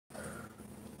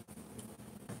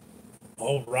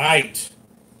All right.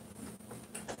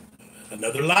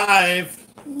 Another live.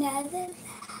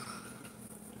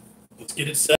 Let's get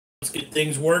it set. Let's get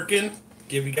things working.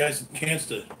 Give you guys a chance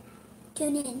to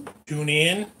tune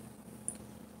in.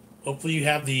 Hopefully you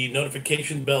have the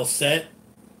notification bell set.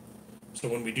 So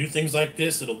when we do things like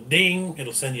this, it'll ding.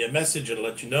 It'll send you a message. It'll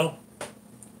let you know.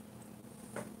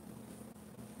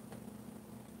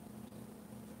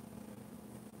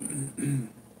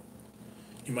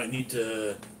 You might need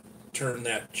to turn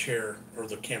that chair or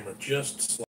the camera just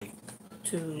slightly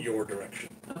to your direction.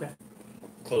 Okay.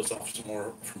 Close off some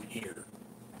more from here.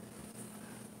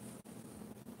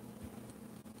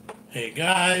 Hey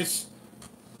guys,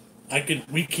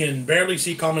 we can barely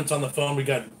see comments on the phone. We're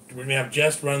gonna have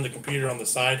Jess run the computer on the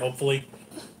side, hopefully.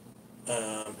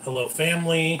 Hello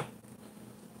family.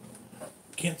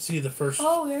 Can't see the first.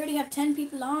 Oh, we already have 10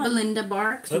 people on. Belinda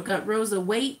Barks. We've got Rosa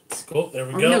Waite. Cool, there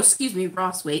we go. go. No, excuse me,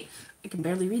 Ross Waite. I can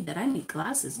barely read that. I need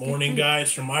glasses. Morning,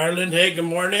 guys from Ireland. Hey, good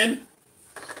morning.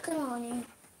 Good morning.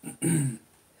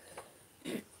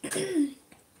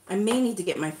 I may need to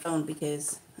get my phone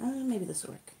because maybe this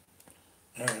will work.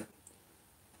 All right.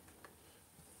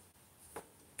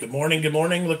 Good morning, good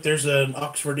morning. Look, there's an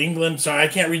Oxford, England. Sorry, I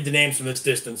can't read the names from this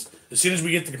distance. As soon as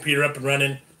we get the computer up and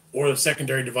running, or the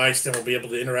secondary device, then we'll be able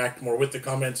to interact more with the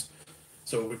comments.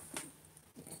 So,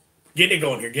 get it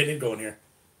going here.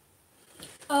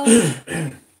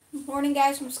 Morning,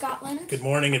 guys from Scotland. Good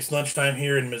morning. It's lunchtime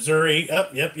here in Missouri.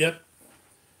 Yep.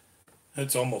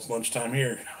 It's almost lunchtime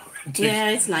here.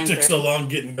 It's 9:30. Took so long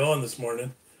getting going this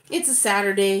morning. It's a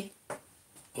Saturday.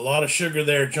 A lot of sugar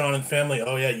there, John and family.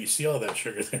 Oh yeah, you see all that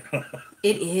sugar there.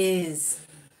 It is.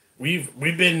 We've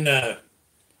been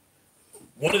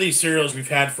one of these cereals we've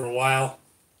had for a while,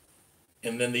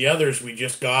 and then the others we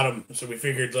just got them, so we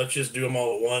figured let's just do them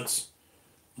all at once,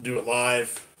 do it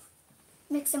live,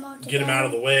 mix them all together, get them out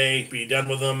of the way, be done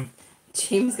with them.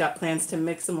 James got plans to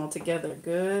mix them all together.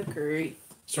 Good grief.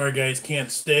 Sorry guys,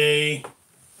 can't stay.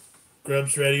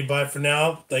 Grub's ready. Bye for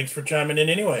now. Thanks for chiming in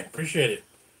anyway. Appreciate it.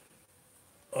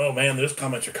 Oh man, those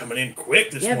comments are coming in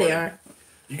quick this morning. Yeah, they are.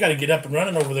 You got to get up and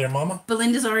running over there, Mama.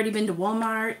 Belinda's already been to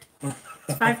Walmart.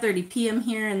 It's 5:30 p.m.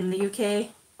 here in the UK.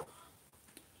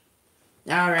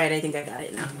 All right, I think I got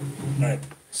it now. All right.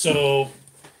 So,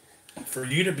 for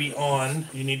you to be on,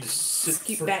 you need to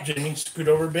Scoot back. Jenny, scoot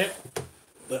over a bit.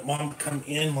 Let Mom come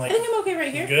in like. I think I'm okay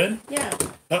right here. Good? Yeah.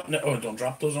 Oh, no, don't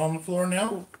drop those on the floor now.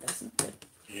 Oh, that's not good.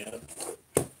 Yeah.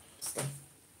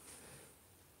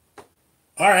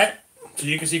 All right. So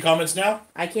you can see comments now?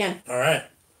 I can. All right.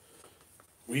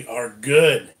 We are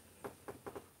good.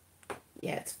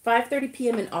 Yeah, it's 5:30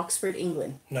 p.m. in Oxford,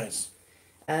 England. Nice.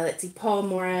 Let's see. Paul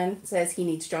Moran says he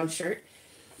needs John's shirt.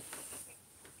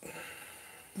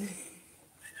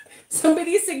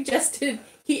 Somebody suggested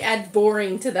he add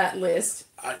boring to that list.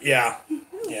 Yeah.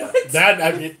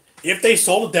 That if they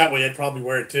sold it that way, I'd probably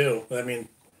wear it too. I mean,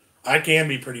 I can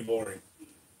be pretty boring.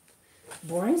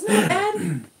 Boring's not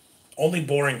bad. Only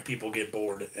boring people get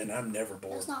bored, and I'm never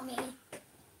bored. That's not me.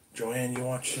 Joanne, you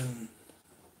watching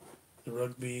the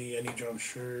rugby? I need John's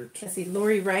shirt. Let's see.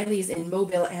 Lori Riley's in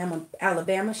Mobile,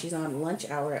 Alabama. She's on lunch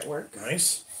hour at work.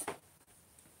 Nice.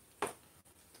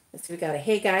 Let's see. We got a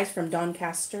hey guys from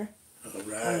Doncaster. All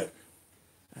right.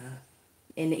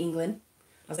 In England.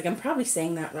 I was like, I'm probably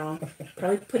saying that wrong.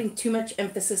 Probably putting too much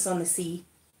emphasis on the C.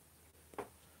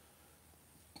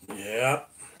 Yeah.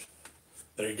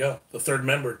 There you go. The third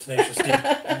member, Tenacious D.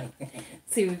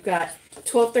 See, we've got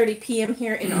 12:30 p.m.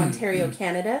 here in Ontario,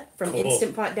 Canada, from Cool.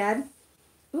 Instant Pot Dad.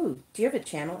 Ooh, do you have a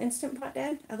channel, Instant Pot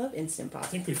Dad? I love Instant Pot. I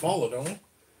think we follow, don't we?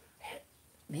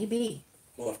 Maybe.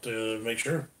 We'll have to make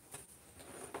sure.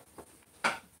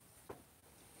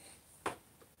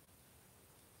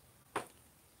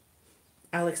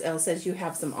 Alex L says you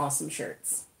have some awesome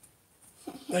shirts.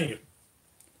 Thank you.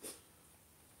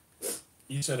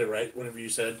 You said it right, whatever you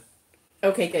said.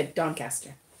 Okay, good.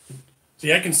 Doncaster.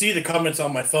 See, I can see the comments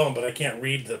on my phone, but I can't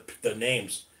read the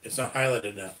names. It's not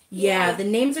highlighted now. Yeah, the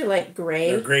names are like gray,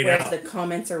 They're grayed whereas out. the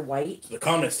comments are white. The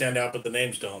comments stand out, but the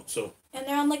names don't. So And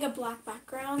they're on like a black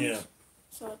background. yeah.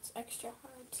 So it's extra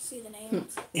hard to see the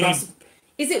names. Ross,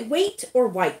 is it white or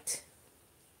white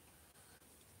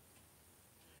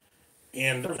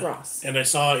And for Ross? and I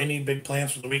saw any big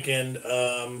plans for the weekend.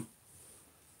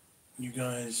 You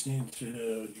guys need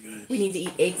to. We need to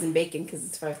eat eggs and bacon because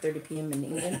it's 5:30 p.m. in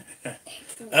England.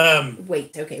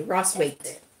 Wait, okay, Ross,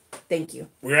 wait. Thank you.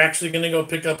 We're actually gonna go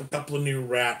pick up a couple of new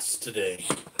rats today.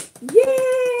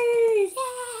 Yay!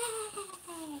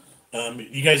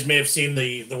 You guys may have seen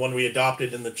the one we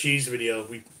adopted in the cheese video.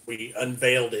 We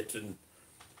unveiled it, and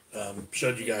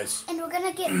showed you guys. And we're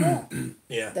gonna get more.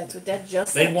 Yeah. That's what Dad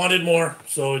just said. They wanted more,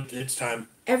 so it's time.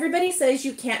 Everybody says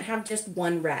you can't have just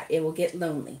one rat. It will get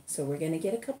lonely. So we're going to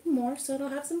get a couple more so it'll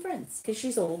have some friends. Because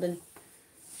she's old and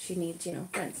she needs,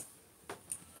 friends.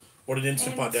 What did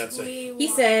Instant Pot Dad say? He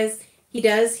says he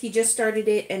does. He just started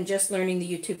it and just learning the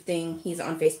YouTube thing. He's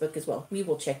on Facebook as well. We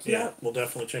will check you out. Yeah, we'll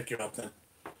definitely check you out then.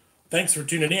 Thanks for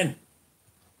tuning in.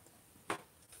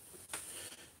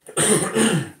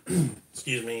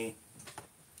 Excuse me.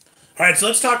 All right, so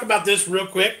let's talk about this real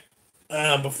quick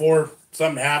before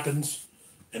something happens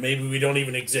and maybe we don't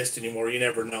even exist anymore. You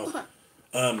never know.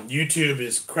 YouTube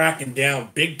is cracking down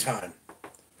big time.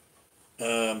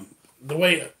 The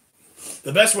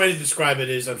best way to describe it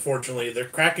is, unfortunately, they're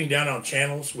cracking down on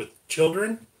channels with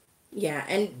children. Yeah,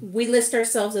 and we list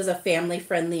ourselves as a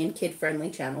family-friendly and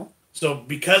kid-friendly channel. So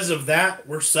because of that,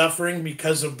 we're suffering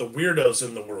because of the weirdos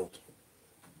in the world.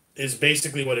 Is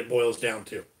basically what it boils down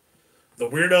to. The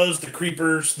weirdos, the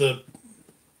creepers, the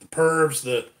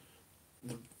pervs,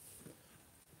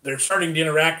 they're starting to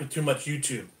interact with too much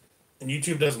YouTube. And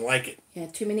YouTube doesn't like it. Yeah,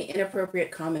 too many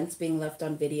inappropriate comments being left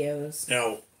on videos.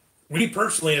 Now, we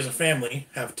personally as a family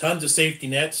have tons of safety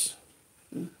nets,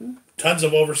 tons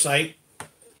of oversight.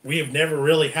 We have never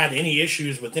really had any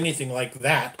issues with anything like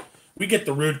that. We get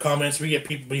the rude comments, we get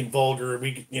people being vulgar,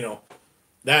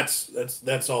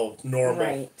 that's all normal.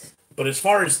 Right. But as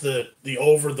far as the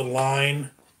over the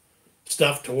line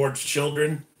stuff towards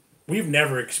children, we've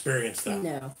never experienced that.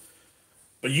 No.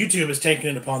 But YouTube has taken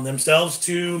it upon themselves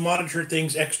to monitor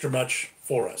things extra much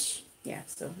for us. Yeah,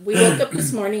 so we woke up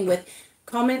this morning with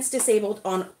comments disabled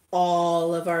on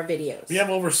all of our videos. We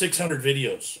have over 600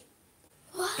 videos.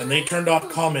 What? And they turned off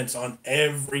comments on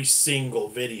every single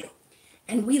video.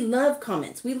 And we love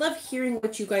comments. We love hearing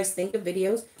what you guys think of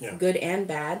videos, good and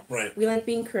bad. Right. We like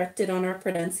being corrected on our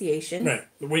pronunciation.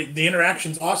 Right. The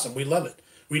interaction's awesome. We love it.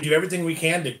 We do everything we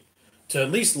can to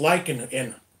at least like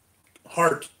and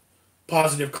heart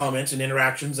positive comments and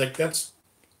interactions.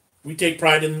 We take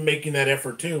pride in making that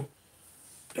effort too.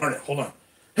 Darn it, hold on.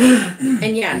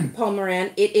 And yeah, Paul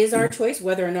Moran, it is our choice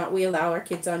whether or not we allow our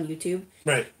kids on YouTube.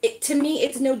 Right. To me,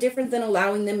 it's no different than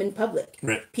allowing them in public.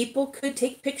 Right. People could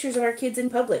take pictures of our kids in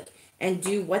public and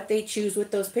do what they choose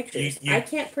with those pictures. I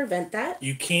can't prevent that.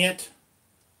 You can't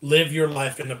live your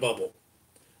life in a bubble.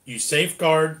 You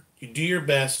safeguard, you do your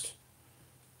best,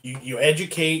 you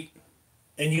educate,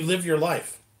 and you live your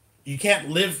life. You can't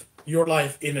live your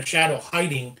life in a shadow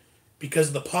hiding because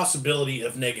of the possibility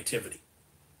of negativity.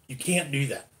 You can't do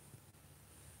that.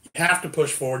 You have to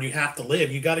push forward. You have to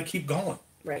live. You got to keep going.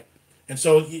 Right. And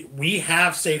so we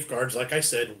have safeguards. Like I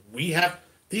said,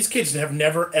 these kids have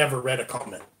never, ever read a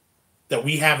comment that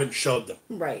we haven't showed them.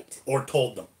 Right. Or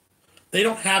told them. They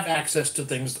don't have access to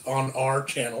things on our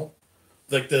channel,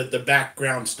 like the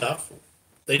background stuff.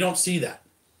 They don't see that.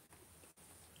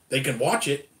 They can watch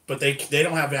it, but they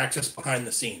don't have access behind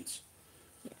the scenes.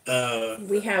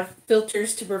 We have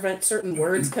filters to prevent certain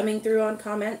words coming through on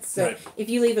comments. So if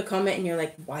you leave a comment and you're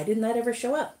like, why didn't that ever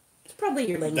show up? It's probably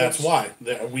your language. That's why.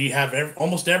 We have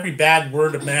almost every bad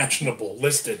word imaginable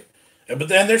listed. But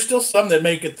then there's still some that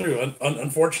make it through,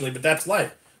 unfortunately, but that's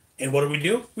life. And what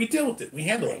do? We deal with it. We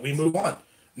handle it. We move on.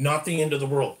 Not the end of the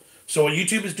world. So what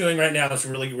YouTube is doing right now is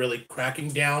really, really cracking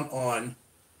down on,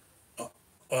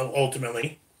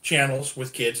 ultimately, channels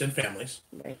with kids and families.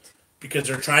 Right. Because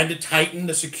they're trying to tighten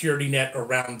the security net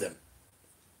around them.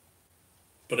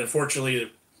 But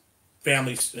unfortunately,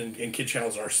 families and kid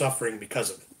channels are suffering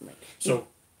because of it. Right. So,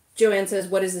 Joanne says,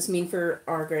 what does this mean for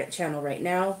our channel right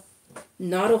now?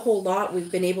 Not a whole lot.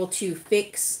 We've been able to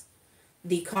fix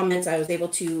the comments. I was able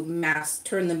to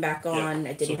turn them back on.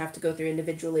 I didn't have to go through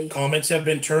individually. Comments have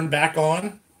been turned back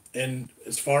on. And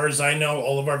as far as I know,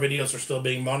 all of our videos are still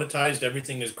being monetized.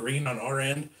 Everything is green on our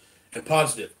end and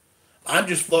positive. I'm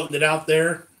just floating it out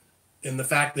there in the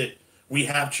fact that we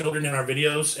have children in our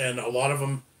videos, and a lot of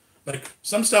them, like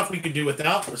some stuff we could do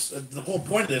without. The whole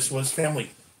point of this was family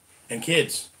and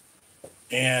kids.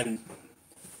 And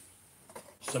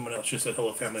someone else just said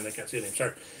hello, family, and I can't see anything.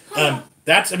 Sorry.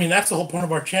 That's the whole point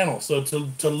of our channel. So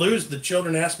to lose the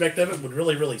children aspect of it would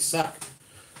really, really suck.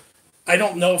 I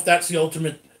don't know if that's the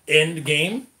ultimate end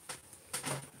game.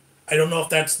 I don't know if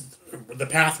that's the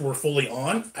path we're fully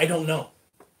on. I don't know.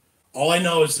 All I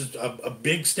know is that a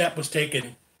big step was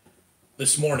taken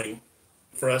this morning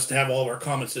for us to have all of our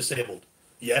comments disabled.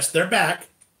 Yes, they're back,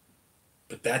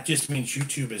 but that just means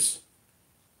YouTube is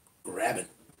grabbing.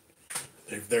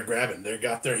 They're grabbing. They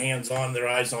got their hands on, their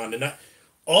eyes on, and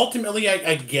ultimately,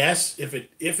 I guess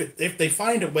if they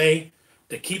find a way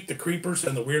to keep the creepers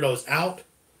and the weirdos out,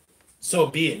 so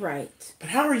be it. Right. But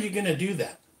how are you going to do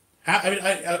that?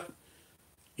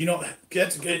 You know,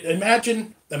 that's good.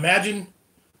 Imagine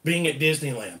being at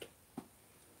Disneyland,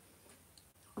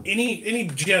 any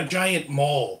giant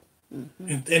mall,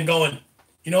 and going,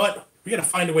 you know what? We got to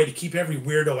find a way to keep every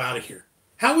weirdo out of here.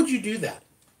 How would you do that?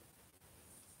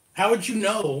 How would you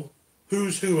know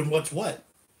who's who and what's what?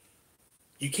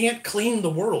 You can't clean the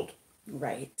world.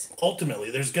 Right. Ultimately,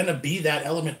 there's going to be that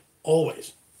element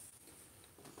always.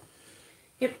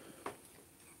 Yep.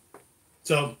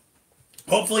 So,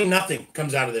 hopefully nothing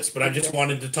comes out of this, but I just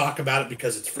wanted to talk about it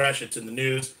because it's fresh, it's in the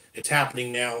news, it's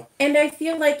happening now. And I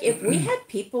feel like if we had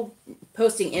people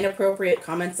posting inappropriate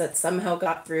comments that somehow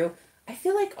got through, I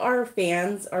feel like our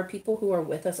fans, our people who are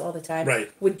with us all the time,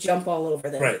 would jump all over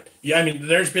them. Right. Yeah, I mean,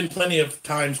 there's been plenty of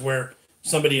times where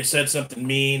somebody has said something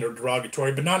mean or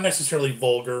derogatory, but not necessarily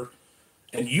vulgar,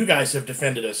 and you guys have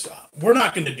defended us. We're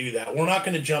not going to do that. We're not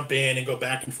going to jump in and go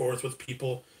back and forth with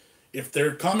people. If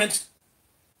their comments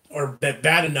are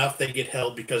bad enough, they get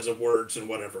held because of words and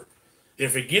whatever.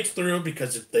 If it gets through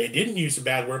because they didn't use a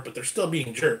bad word, but they're still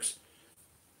being jerks,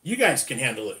 you guys can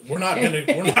handle it. We're not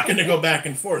gonna go back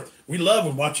and forth. We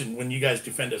love watching when you guys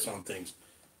defend us on things.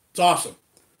 It's awesome.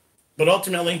 But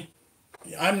ultimately,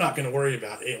 I'm not gonna worry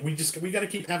about it. We got to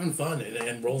keep having fun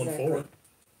and rolling forward.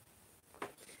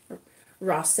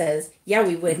 Ross says, "Yeah,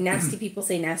 we would. Nasty people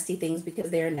say nasty things because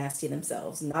they are nasty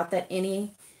themselves. Not that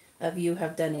any of you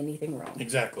have done anything wrong."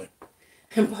 Exactly.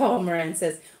 And Paul Moran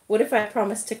says, "What if I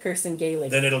promise to curse in Gaelic?"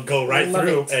 Then it'll go right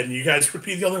through, and you guys would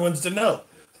be the only ones to know.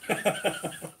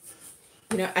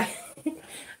 You know,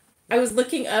 I was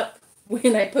looking up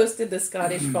when I posted the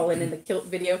Scottish fallen in the kilt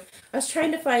video. I was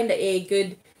trying to find a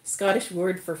good Scottish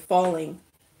word for falling.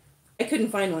 I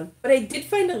couldn't find one, but I did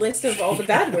find a list of all the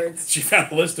bad words. She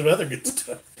found a list of other good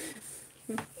stuff.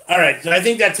 All right, so I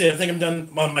think that's it. I think I'm done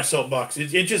on my soapbox.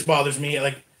 It just bothers me.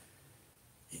 Like,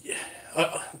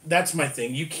 that's my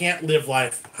thing. You can't live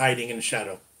life hiding in the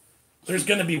shadow. There's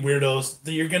going to be weirdos.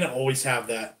 You're going to always have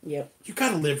that. Yep. You got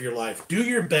to live your life. Do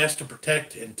your best to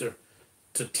protect and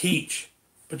to teach,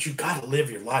 but you got to live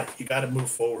your life. You got to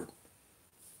move forward.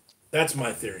 That's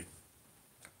my theory.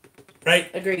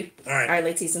 Right? Agree. All right. All right,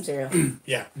 let's eat some cereal.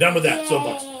 Yeah, done with that.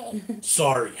 Soapbox.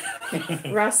 Sorry.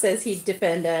 Ross says he'd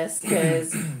defend us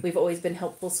because we've always been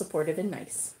helpful, supportive, and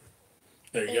nice.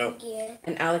 There you go.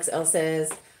 And Alex L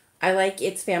says, "I like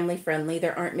it's family friendly.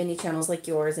 There aren't many channels like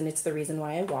yours, and it's the reason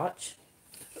why I watch."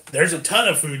 There's a ton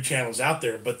of food channels out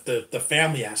there, but the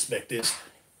family aspect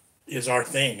is our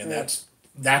thing, and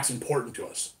that's important to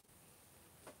us.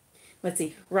 Let's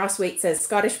see. Ross Waite says,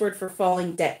 "Scottish word for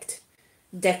falling, decked.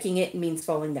 Decking it means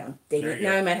falling down." Dang it.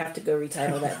 Now I might have to go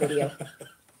retitle that video.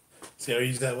 See how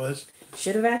easy that was?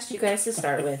 Should have asked you guys to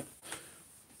start with.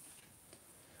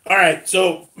 All right,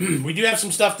 so we do have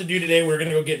some stuff to do today. We're going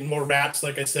to go get more wraps,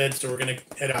 like I said, so we're going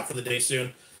to head out for the day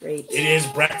soon. Great. It is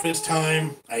breakfast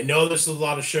time. I know this is a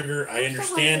lot of sugar. I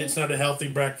understand it's not a healthy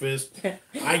breakfast.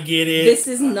 I get it. This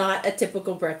is not a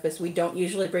typical breakfast. We don't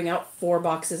usually bring out 4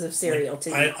 boxes of cereal to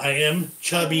eat. I am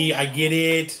chubby. I get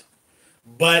it.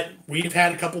 But we've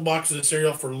had a couple boxes of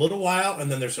cereal for a little while,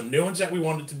 and then there's some new ones that we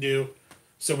wanted to do.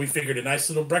 So we figured a nice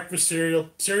little breakfast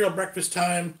cereal breakfast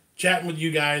time, chatting with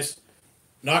you guys,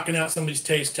 knocking out some of these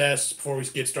taste tests before we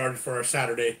get started for our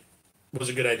Saturday was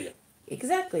a good idea.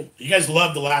 Exactly. You guys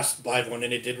loved the last live one,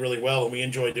 and it did really well, and we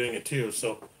enjoyed doing it too.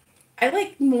 So I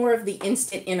like more of the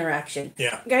instant interaction.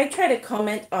 Yeah. I try to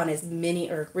comment on as many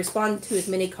or respond to as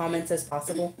many comments as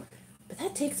possible, but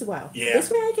that takes a while. Yeah. This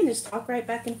way I can just talk right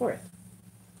back and forth.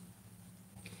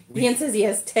 Ian says he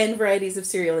has 10 varieties of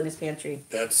cereal in his pantry.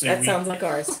 That sounds like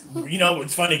ours. You know,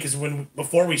 it's funny because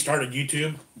before we started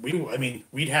YouTube,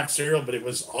 we'd have cereal, but it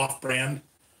was off-brand,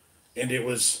 and it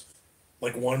was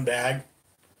like one bag.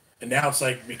 And now it's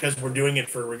like, because we're doing it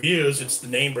for reviews, it's the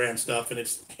name brand stuff, and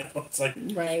it's like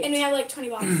right. And we have like 20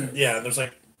 boxes. Yeah, there's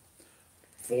like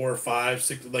 4 or 5,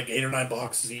 6, like 8 or 9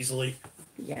 boxes easily.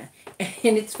 Yeah,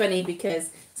 and it's funny because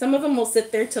some of them will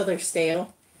sit there till they're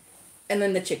stale, and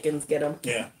then the chickens get them.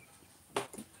 Yeah.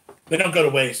 They don't go to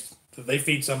waste. They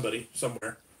feed somebody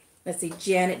somewhere. Let's see.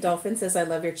 Janet Dolphin says, "I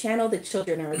love your channel. The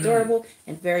children are adorable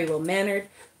and very well mannered.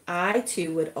 I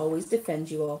too would always defend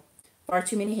you all. Far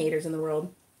too many haters in the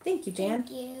world." Thank you, Jan.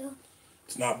 Thank you.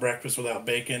 It's not breakfast without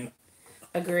bacon.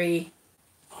 Agree.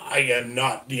 I'm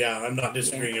not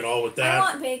disagreeing at all with that. I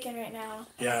want bacon right now.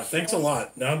 Yeah, thanks a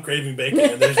lot. Now I'm craving bacon,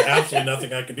 and there's absolutely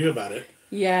nothing I can do about it.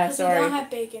 Yeah, sorry. I don't have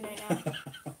bacon right now.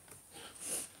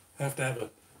 I have to have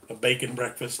a bacon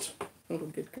breakfast. Oh,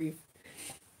 good grief.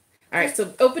 All right,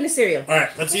 so open a cereal. All right,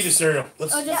 let's eat a cereal.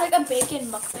 Just like a bacon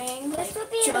mukbang. This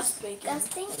would be just bacon. best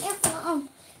thing if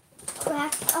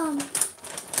crack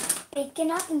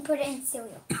bacon up and put it in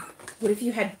cereal. What if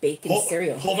you had bacon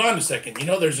cereal? Hold on a second. You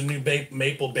know there's a new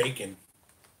maple bacon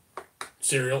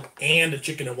cereal and a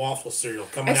chicken and waffle cereal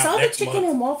coming out next month. I saw the chicken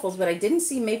and waffles, but I didn't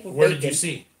see maple Where bacon. did you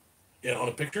see? Yeah, on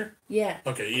a picture? Yeah.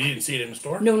 Okay, you didn't see it in the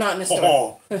store? No, not in the store.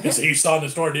 Oh, you saw it in the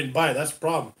store, didn't buy it. That's a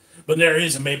problem. But there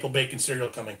is a maple bacon cereal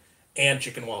coming and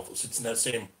chicken waffles. It's in that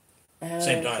same time.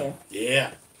 Okay.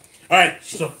 Yeah. All right.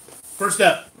 So first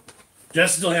up,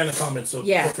 Jess still had a comment, so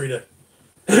feel free to.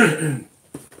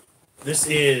 This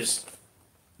is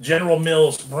General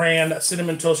Mills brand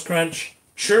Cinnamon Toast Crunch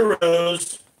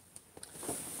churros.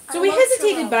 So we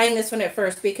hesitated buying this one at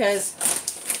first because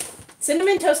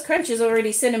Cinnamon Toast Crunch is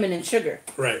already cinnamon and sugar.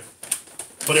 Right.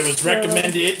 But it was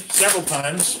recommended several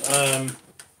times.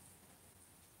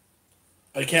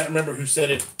 I can't remember who said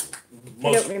it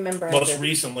most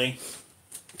recently.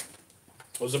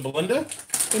 Was it Belinda?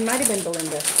 It might have been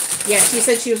Belinda. Yeah, she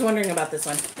said she was wondering about this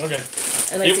one. Okay.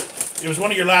 It was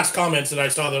one of your last comments that I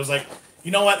saw that was like,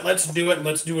 you know what, let's do it, and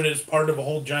let's do it as part of a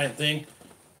whole giant thing.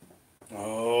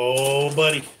 Oh,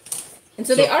 buddy. And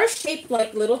so they are shaped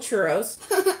like little churros.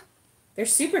 They're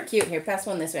super cute. Here, pass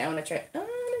one this way. I want to try. I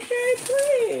want to try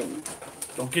plain.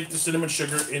 Don't get the cinnamon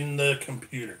sugar in the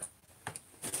computer.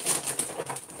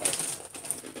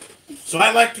 So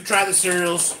I like to try the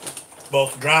cereals,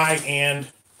 both dry and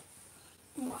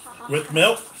with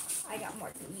milk. I got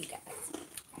more than you guys.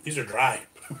 These are dry.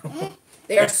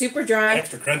 They are super dry.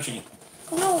 Extra crunchy.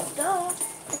 No, don't.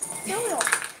 No.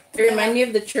 They remind me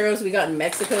of the churros we got in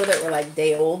Mexico that were like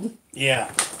day old.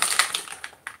 Yeah.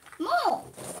 No.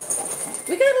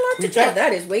 We got a lot to try.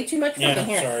 That is way too much for the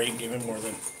hand. Sorry, give him more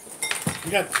than.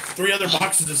 We got 3 other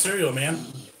boxes of cereal, man.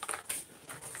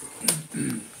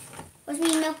 What's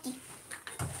me milky?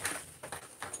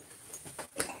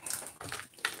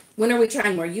 When are we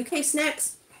trying more UK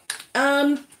snacks?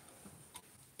 Do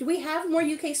we have more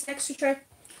UK snacks to try?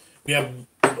 We have,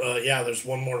 there's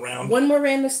one more round. One more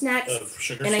round of snacks. Of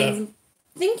sugar and stuff. I'm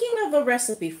thinking of a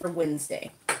recipe for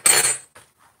Wednesday.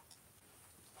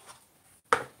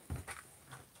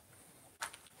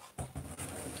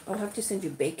 I'll have to send you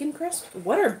bacon crisps.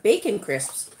 What are bacon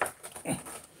crisps?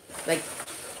 Like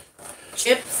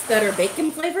chips that are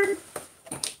bacon flavored?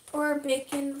 Or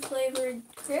bacon flavored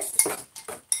crisps?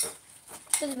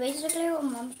 That's basically what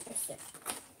Mom said.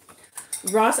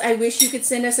 Ross, I wish you could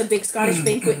send us a big Scottish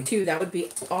banquet too. That would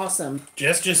be awesome.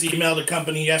 Jess just emailed a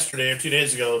company yesterday or 2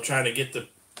 days ago trying to get the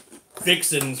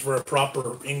fixings for a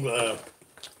proper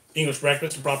English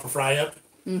breakfast, a proper fry up.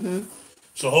 Mm-hmm.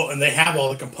 So, and they have all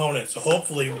the components. So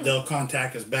hopefully they'll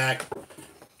contact us back.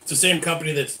 It's the same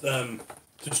company that's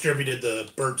distributed the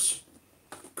Burt's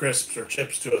crisps or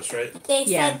chips to us, right? They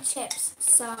said chips.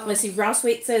 So let's see. Ross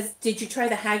Waite says, "Did you try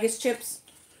the haggis chips?"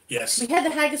 Yes. We had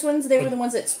the haggis ones. They were the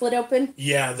ones that split open.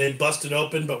 Yeah, they busted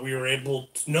open, but we were able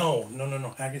to... No.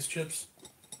 Haggis chips.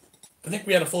 I think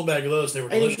we had a full bag of those. They were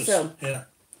delicious. I think so. Yeah.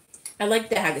 I liked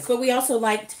the haggis, but we also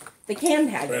liked the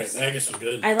canned haggis. Right, the haggis was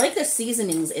good. I like the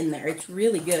seasonings in there. It's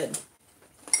really good.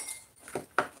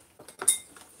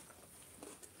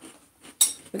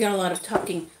 We got a lot of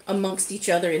talking amongst each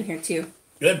other in here, too.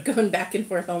 Good. Going back and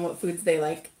forth on what foods they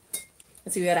like.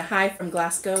 Let's see, we got a hi from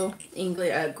Glasgow,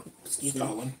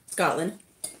 Scotland.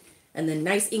 And then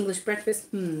nice English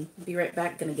breakfast. Be right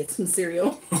back. Gonna get some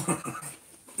cereal.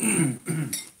 I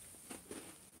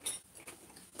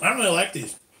don't really like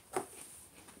these.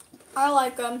 I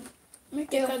like them.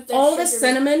 All the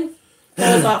cinnamon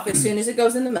falls off as soon as it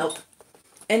goes in the milk.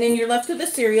 And then you're left with a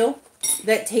cereal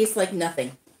that tastes like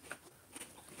nothing.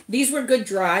 These were good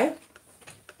dry.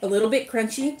 A little bit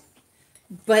crunchy.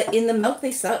 But in the milk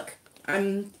they suck.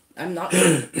 I'm not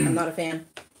a fan.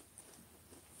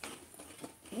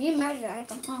 You measure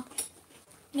them, huh?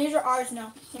 These are ours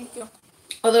now. Thank you.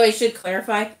 Although I should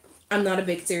clarify, I'm not a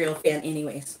big cereal fan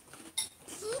anyways.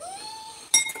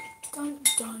 Dun,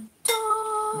 dun,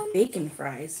 dun. Bacon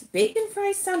fries. Bacon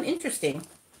fries sound interesting.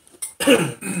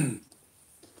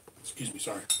 Excuse me,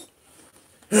 sorry.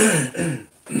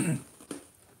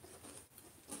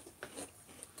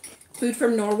 Food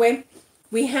from Norway.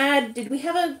 Did we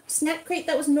have a snack crate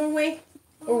that was Norway?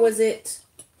 Or was it?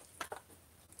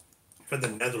 For the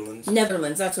Netherlands.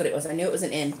 Netherlands, that's what it was. I knew it was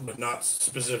an N. But not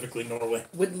specifically Norway.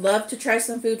 Would love to try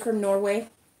some food from Norway.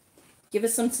 Give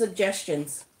us some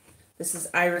suggestions. This is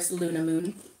Iris Luna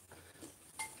Moon.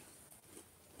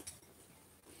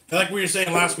 Like we were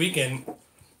saying last weekend,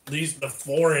 the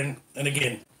foreign, and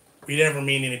again, we never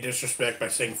mean any disrespect by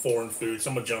saying foreign food.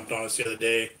 Someone jumped on us the other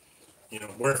day. You know,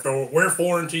 we're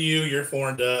foreign to you, you're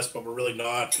foreign to us, but we're really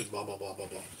not, because blah, blah, blah, blah,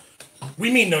 blah.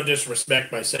 We mean no disrespect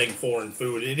by saying foreign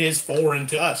food. It is foreign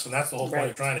to us, and that's the whole point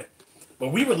of trying it.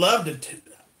 But we would love to,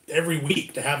 every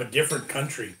week, to have a different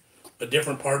country a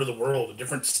different part of the world, a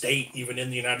different state, even in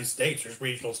the United States. There's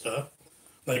regional stuff.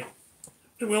 Like,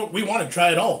 we want to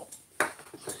try it all.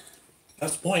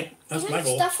 That's the point. That's my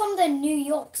goal. Stuff from the New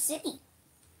York City.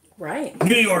 Right.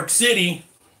 New York City.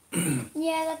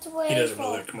 Yeah, that's where He doesn't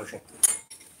know that commercial.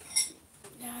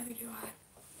 Yeah, I do.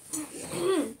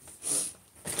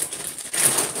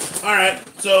 All right,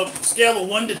 so scale of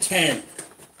 1 to 10.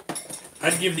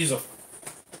 I'd give these a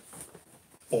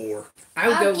 4. I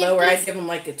would go lower. I'd give them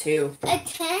like a 2. A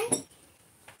 10?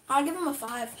 I'll give them a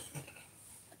 5.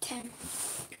 A 10.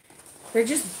 They're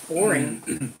just boring.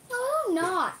 No,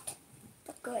 not.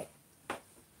 They're good.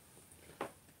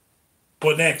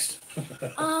 What next?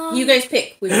 You guys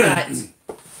pick. We've got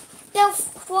The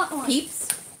front one. Peeps.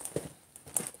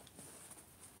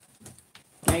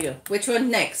 There you go. Which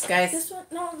one next, guys? This one?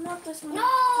 No, not this one.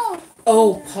 No!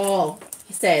 Oh, Paul.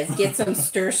 He says, get some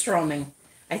Sturstroming.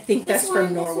 I think that's This one,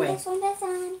 from Norway. This one.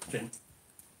 Okay.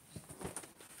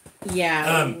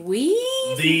 Yeah,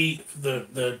 the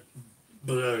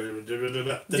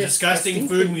Disgusting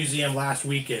Food Museum last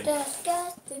weekend.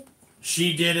 Disgusting.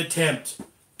 She did attempt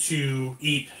to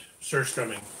eat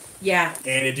surströmming. Yeah.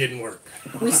 And it didn't work.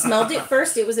 We smelled it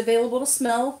first. It was available to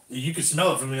smell. You could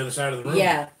smell it from the other side of the room.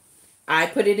 Yeah. I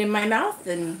put it in my mouth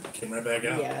and... Came right back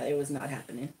out. Yeah, it was not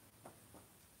happening.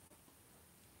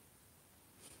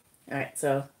 Alright,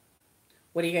 so...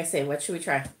 What do you guys say? What should we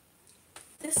try?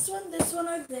 This one,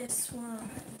 or this one?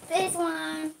 This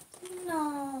one.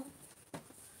 No.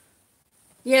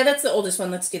 Yeah, that's the oldest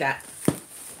one. Let's do that.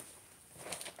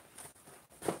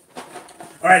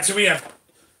 Alright, so we have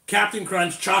Captain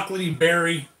Crunch, Chocolatey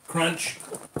Berry Crunch.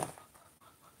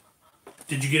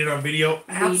 Did you get it on video?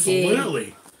 Absolutely.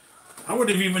 Did. I would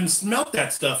have even smelt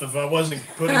that stuff if I wasn't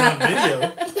putting it on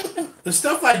video. The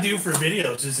stuff I do for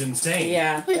videos is insane.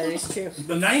 Yeah, that is true.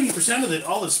 The 90% of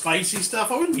all the spicy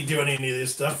stuff, I wouldn't be doing any of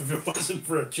this stuff if it wasn't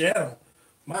for a channel.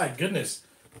 My goodness.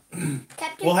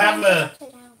 We'll have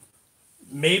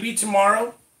maybe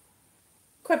tomorrow.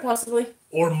 Quite possibly.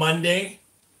 Or Monday.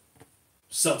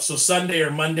 So Sunday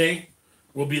or Monday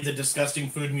will be the Disgusting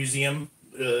Food Museum,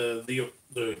 the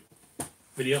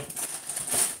video.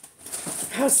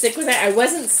 How sick was I? I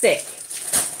wasn't sick.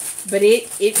 But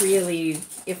it really,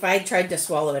 if I tried to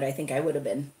swallow it, I think I would have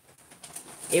been.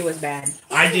 It was bad.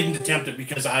 I didn't attempt it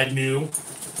because I knew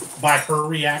by her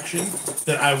reaction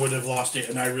that I would have lost it,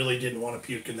 and I really didn't want to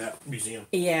puke in that museum.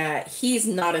 Yeah, he's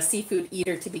not a seafood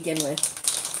eater to begin with.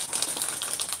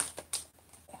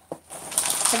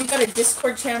 Have you got a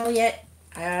Discord channel yet?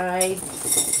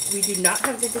 We do not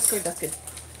have the Discord. That's good.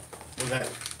 What's that?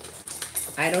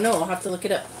 I don't know. I'll have to look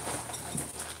it up.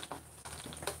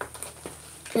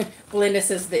 Belinda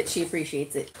says that she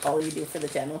appreciates it, all you do for the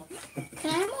channel. Can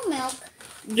I have more milk?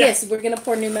 Yes, we're going to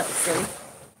pour new milk, silly.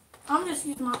 I'm just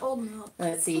using my old milk.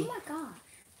 Let's see. Oh my gosh.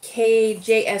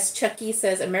 KJS Chucky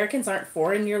says, Americans aren't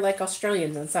foreign, you're like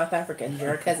Australians and South Africans. You're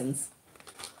our cousins.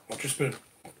 What's your spoon?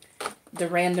 The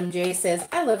Random J says,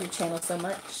 I love your channel so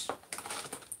much.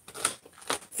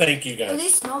 Thank you, guys.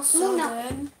 These smell so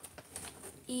good.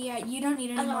 Yeah, you don't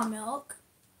need any more milk.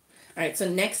 Alright, so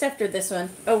next after this one...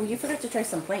 Oh, you forgot to try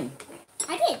some plain.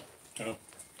 I did. Oh.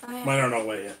 Mine aren't all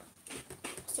wet yet.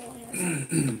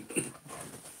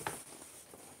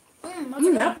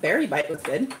 That berry bite was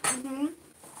good. Mm-hmm.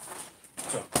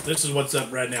 So, this is what's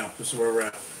up right now. This is where we're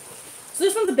at. So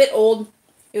this one's a bit old.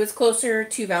 It was closer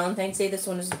to Valentine's Day. This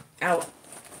one is out.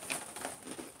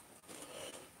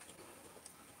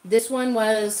 This one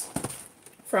was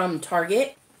from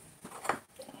Target.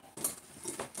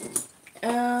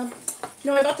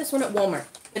 No, I got this one at Walmart,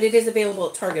 but it is available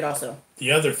at Target also.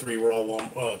 The other three were all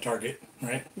Target,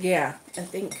 right? Yeah, I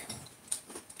think.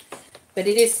 But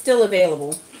it is still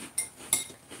available.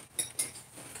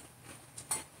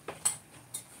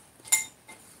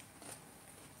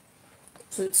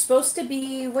 So it's supposed to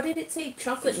be, what did it say?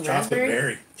 Chocolate and raspberry?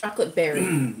 Berry. Chocolate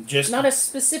berry. Just not a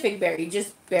specific berry,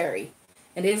 just berry.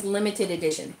 And it is limited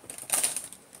edition.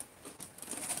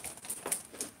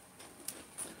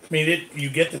 I mean, you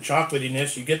get the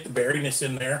chocolatiness, you get the berryness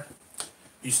in there.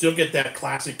 You still get that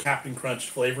classic Captain Crunch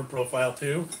flavor profile,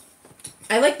 too.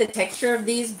 I like the texture of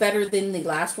these better than the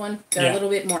last one. They're a little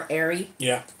bit more airy.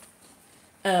 Yeah.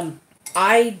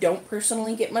 I don't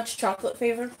personally get much chocolate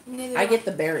flavor. I get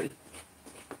the berry.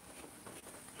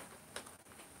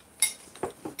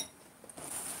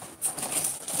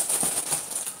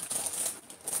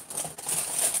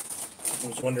 I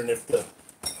was wondering if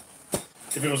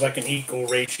it was like an equal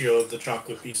ratio of the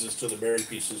chocolate pieces to the berry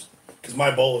pieces. Because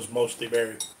my bowl is mostly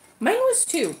berry. Mine was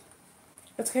 2.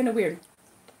 That's kind of weird.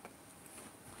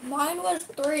 Mine was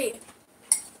 3.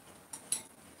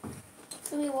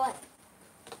 3 what?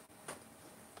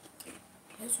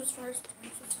 This was first.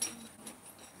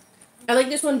 I like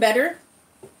this one better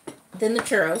than the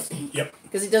churros. Yep.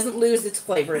 Because it doesn't lose its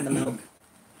flavor in the milk.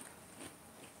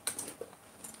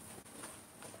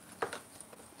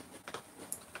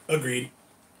 Agreed.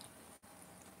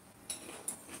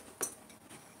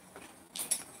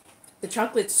 The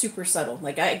chocolate's super subtle.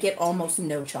 Like, I get almost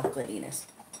no chocolatiness.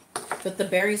 But the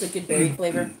berry's a good berry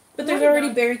flavor. But there's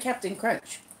already berry Captain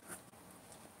Crunch.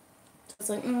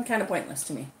 So it's like, kind of pointless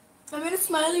to me. I made a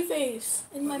smiley face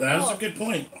in my That's mouth. a good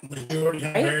point. You already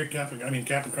have berry Captain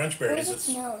Crunch berries.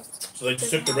 So they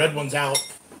just took the red ones out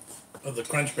of the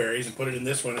crunch berries and put it in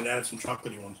this one and added some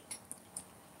chocolatey ones.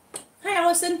 Hi,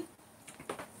 Allison.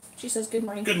 She says good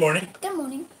morning. Good morning. Good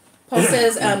morning. Paul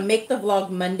says, make the vlog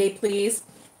Monday, please.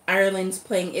 Ireland's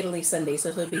playing Italy Sunday,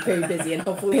 so he'll be very busy and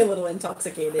hopefully a little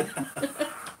intoxicated.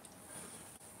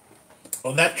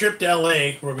 Well, that trip to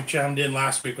LA, where we chimed in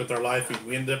last week with our live feed,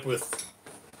 we ended up with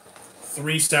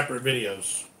 3 separate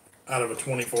videos out of a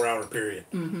 24-hour period.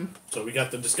 Mm-hmm. So we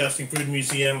got the Disgusting Food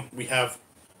Museum. We have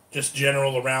just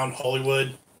general around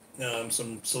Hollywood,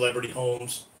 some celebrity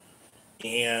homes,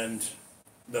 and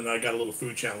then I got a little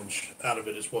food challenge out of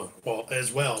it as well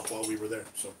while we were there.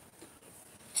 So.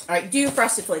 All right, do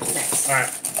Frosted Flakes next. All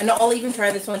right. And I'll even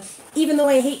try this one, even though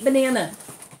I hate banana.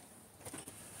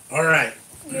 All right.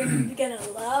 You're gonna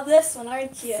love this one,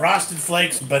 aren't you? Frosted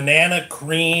Flakes Banana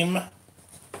Cream.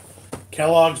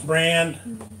 Kellogg's brand.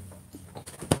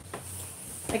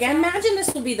 Like, I imagine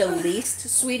this will be the least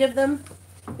sweet of them.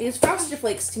 Because Frosted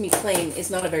Flakes, to me, plain is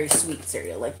not a very sweet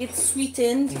cereal. Like, it's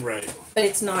sweetened, Right. but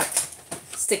it's not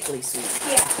sickly sweet.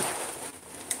 Yeah.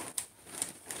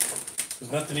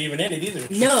 There's nothing even in it either.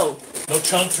 It's No. no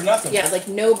chunks or nothing. Yeah, like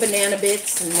no banana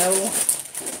bits and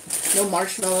no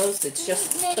marshmallows. It's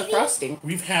just the frosting.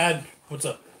 We've had, what's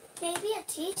up? Maybe it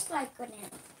tastes like banana.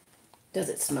 Does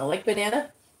it smell like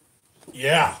banana?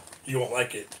 Yeah, you won't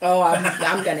like it. Oh, I'm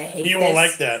gonna hate You this. won't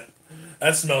like that.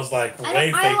 That smells like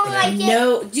way fake I don't banana. like it.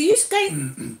 No, do you guys?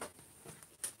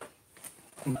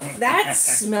 That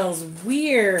smells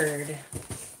weird.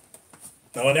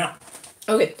 No, no.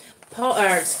 Okay,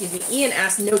 Ian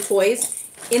asked, no toys.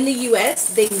 In the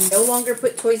U.S., they no longer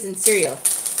put toys in cereal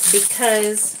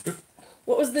because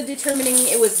what was the determining?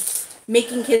 It was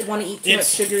making kids want to eat too much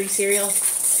sugary cereal.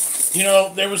 You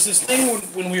know, there was this thing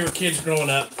when we were kids growing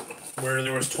up where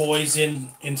there was toys in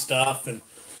stuff, and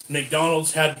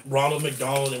McDonald's had Ronald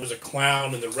McDonald. It was a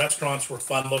clown, and the restaurants were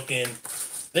fun looking.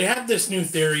 They have this new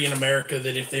theory in America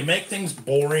that if they make things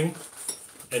boring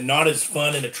and not as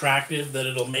fun and attractive, that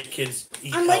it'll make kids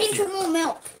eat I'm healthier. waiting for more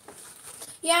milk.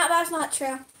 Yeah, that's not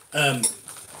true.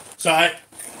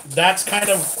 That's kind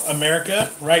of America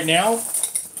right now,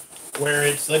 where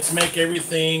it's let's make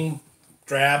everything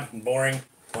drab and boring,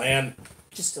 bland.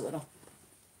 Just a little.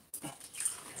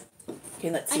 Okay,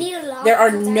 let's I see. need a lot There are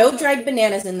of no that. dried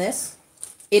bananas in this.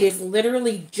 It is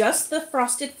literally just the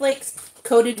Frosted Flakes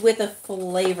coated with a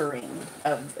flavoring,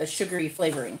 of a sugary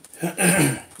flavoring.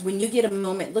 When you get a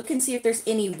moment, look and see if there's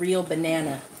any real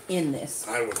banana in this.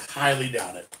 I would highly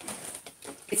doubt it.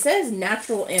 It says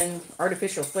natural and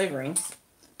artificial flavorings.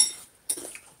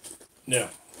 No.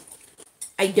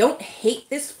 I don't hate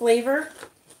this flavor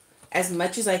as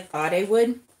much as I thought I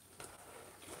would.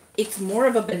 It's more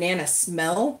of a banana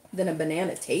smell than a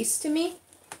banana taste to me.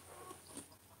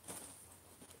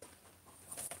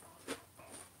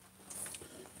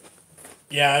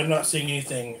 Yeah, I'm not seeing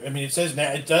anything. I mean,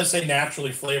 it does say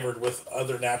naturally flavored with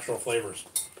other natural flavors.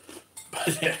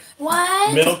 But yeah,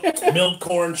 What? milk,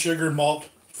 corn, sugar, malt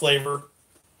flavor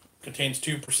contains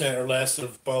 2% or less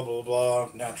of blah blah blah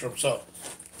natural. So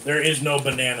there is no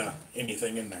banana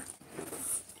anything in there.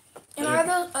 And are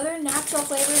those other natural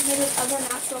flavors made with other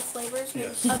natural flavors? Made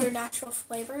Yes. with other natural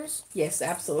flavors? Yes,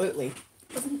 absolutely.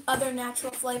 With other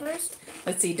natural flavors?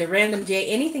 Let's see, to Random J,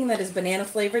 anything that is banana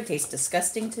flavored tastes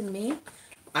disgusting to me.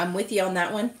 I'm with you on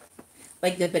that one.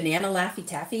 Like the banana Laffy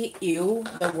Taffy, ew,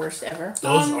 the worst ever.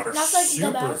 Those are that's like the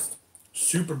super, best.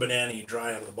 super banana-y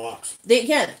dry out of the box.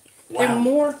 They're Wow.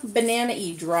 more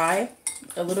banana-y dry,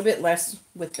 a little bit less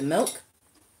with the milk.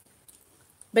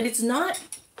 But it's not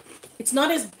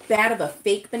as bad of a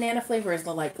fake banana flavor as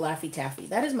the like Laffy Taffy.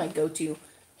 That is my go-to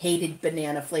hated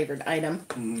banana flavored item.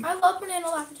 I love banana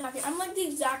Laffy Taffy. I'm like the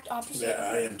exact opposite.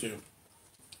 Yeah, I am too.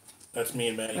 That's me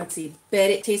and Manny. Let's see, bet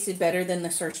it tasted better than the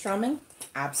Surströmming?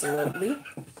 Absolutely.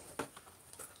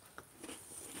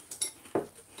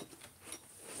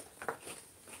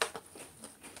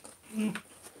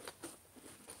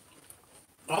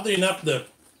 Oddly enough, the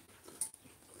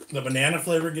banana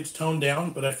flavor gets toned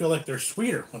down, but I feel like they're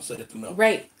sweeter once they hit the milk.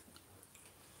 Right.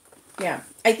 Yeah.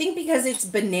 I think because it's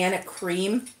banana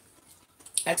cream,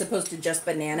 as opposed to just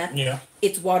banana. Yeah.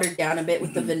 It's watered down a bit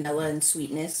with the vanilla and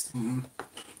sweetness.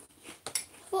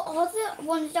 For all the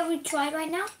ones that we tried right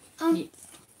now, I'm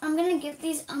gonna give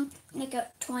these like a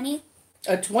 20.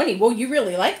 A 20. Well, you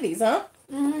really like these, huh?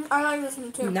 I like this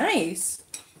one too. Nice.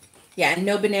 Yeah, and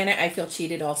no banana. I feel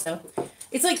cheated also.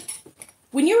 It's like,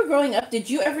 when you were growing up, did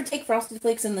you ever take Frosted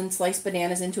Flakes and then slice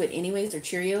bananas into it anyways, or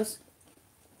Cheerios?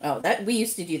 Oh, that we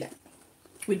used to do that.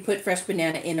 We'd put fresh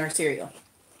banana in our cereal.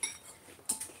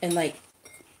 And like,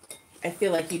 I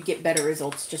feel like you'd get better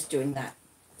results just doing that.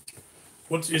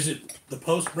 Is it the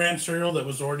Post brand cereal that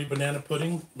was already banana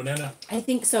pudding? Banana? I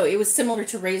think so. It was similar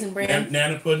to Raisin Bran.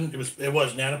 Nana pudding. It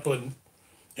was Nana pudding.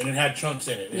 And it had chunks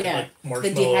in it. It Yeah. had like The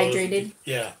marshmallows. dehydrated.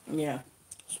 Yeah. Yeah.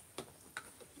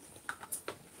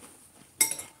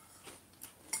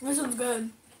 This one's good.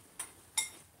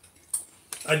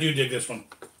 I do dig this one.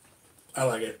 I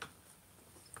like it.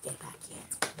 Get back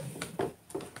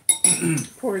here.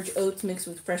 Porridge oats mixed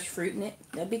with fresh fruit in it.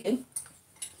 That'd be good.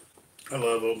 I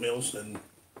love oatmeals and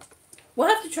We'll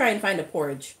have to try and find a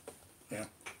porridge. yeah.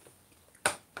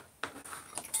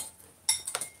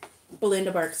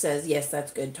 Belinda Bark says, yes,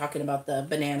 that's good. Talking about the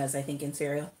bananas, I think, in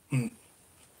cereal. Like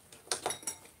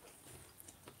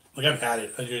I've had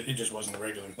it. It just wasn't a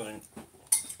regular thing.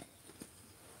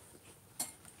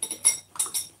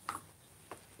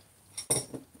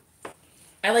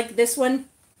 I like this one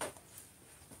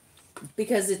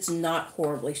because it's not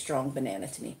horribly strong banana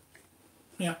to me.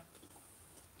 Yeah.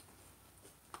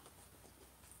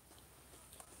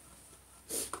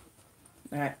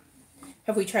 All right.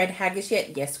 Have we tried haggis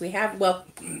yet? Yes, we have. Well,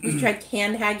 we've tried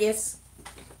canned haggis,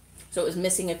 so it was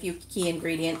missing a few key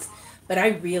ingredients. But I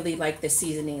really like the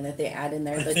seasoning that they add in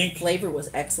there. I The think- flavor was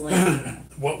excellent.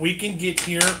 What we can get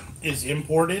here is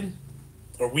imported,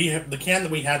 or we have the can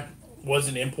that we had was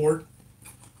an import,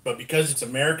 but because it's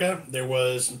America, it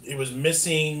was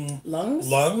missing Lungs?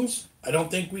 Lungs. I don't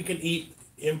think we could eat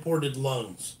imported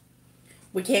lungs.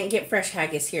 We can't get fresh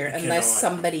haggis here unless cannot.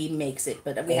 somebody makes it,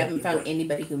 but we haven't found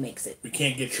anybody who makes it. We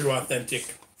can't get true authentic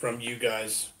from you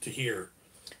guys to here.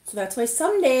 So that's why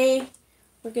someday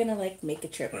we're gonna make a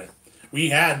trip. Right. We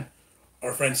had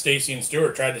our friends Stacy and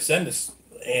Stuart tried to send us,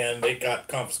 and they got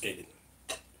confiscated.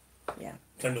 Yeah.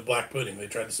 Same with black pudding. They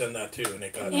tried to send that too, and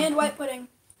it got. And white pudding.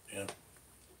 Yeah.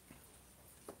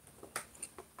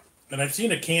 And I've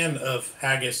seen a can of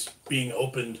haggis being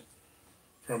opened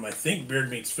from, I think, Beard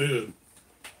Meats Food.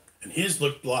 And his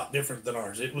looked a lot different than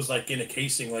ours. It was like in a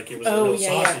casing, like it was a real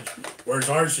sausage. Whereas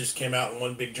ours just came out in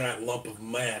one big giant lump of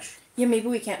mash. Yeah, maybe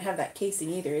we can't have that casing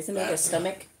either. Isn't it a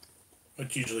stomach?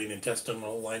 It's usually an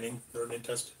intestinal lining or an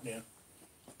intestine, yeah.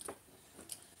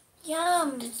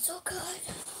 Yum, it's so good.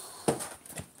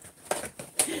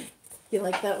 You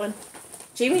like that one?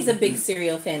 Jamie's a big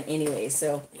cereal fan anyway,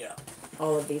 so Yeah.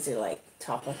 all of these are like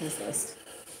top on his list.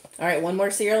 All right, one more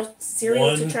cereal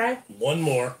to try. One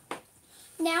more.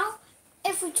 Now,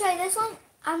 if we try this one,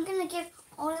 I'm gonna give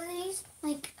all of these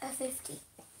like a 50.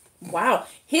 Wow,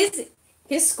 his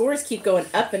scores keep going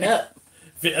up and up.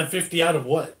 A 50 out of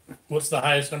what? What's the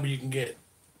highest number you can get?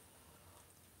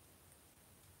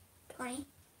 20.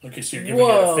 Okay, so you're giving it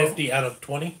Whoa. a 50 out of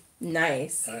 20?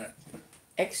 Nice. All right.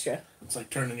 Extra. It's like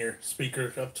turning your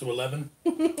speaker up to 11.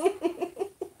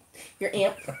 Your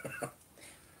amp.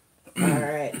 All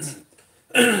right.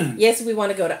 Yes, we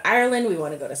want to go to Ireland. We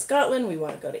want to go to Scotland. We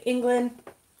want to go to England.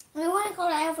 We want to go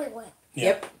to everywhere. Yeah.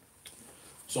 Yep.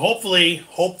 So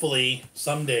hopefully,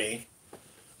 someday,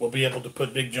 we'll be able to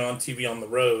put BigJon TV on the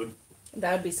road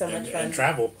That would be so much fun. and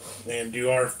travel and do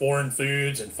our foreign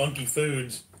foods and funky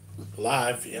foods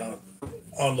live,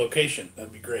 on location.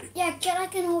 That'd be great. Yeah, get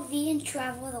like an OV and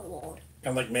travel the world.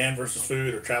 Kind of like Man versus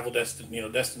Food or Travel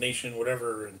Destination,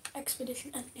 whatever. And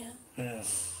Expedition, yeah. yeah.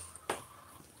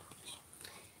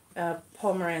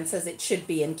 Paul Moran says it should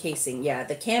be in casing. Yeah,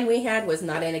 the can we had was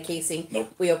not in a casing.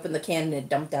 Nope. We opened the can and it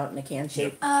dumped out in a can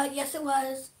shape. Yes it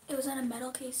was. It was in a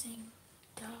metal casing.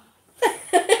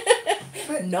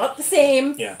 Not the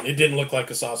same. Yeah, it didn't look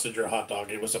like a sausage or a hot dog.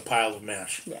 It was a pile of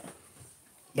mash. Yeah.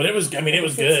 But it was good.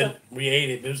 Good Good. stuff. We ate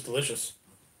it. It was delicious.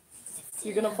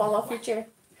 You're gonna fall off your chair.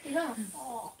 You're gonna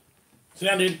fall. Sit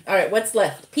down, dude. All right, what's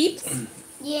left? Peeps.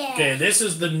 Yeah. Okay, this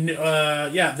is the new. I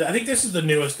think this is the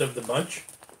newest of the bunch.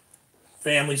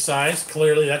 Family size.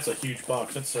 Clearly, that's a huge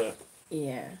box. That's a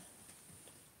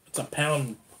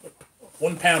pound.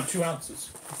 1 pound, 2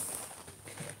 ounces.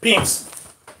 Peeps.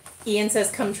 Ian says,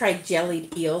 "Come try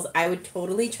jellied eels." I would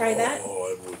totally try that.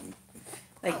 Oh, I wouldn't.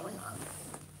 Like,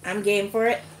 I'm game for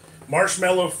it.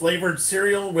 Marshmallow flavored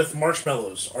cereal with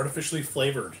marshmallows, artificially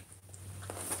flavored.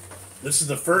 This is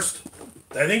the first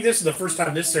I think this is the first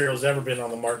time this cereal's ever been on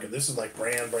the market. This is like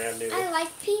brand new. I like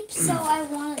Peeps, so I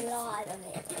want a lot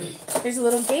of it. There's a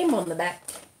little game on the back.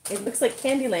 It looks like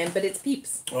Candyland, but it's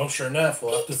Peeps. Well, sure enough,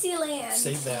 we'll have to Peepsyland.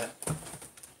 save that.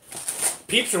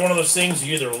 Peeps are one of those things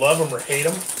you either love them or hate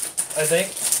them, I think.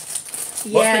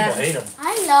 Yeah. Most people hate them.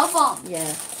 I love them.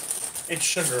 Yeah. It's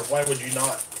sugar. Why would you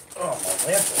not? Oh,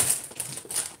 my lantern.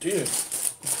 Dude.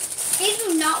 They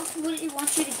do not really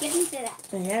want you to get into that.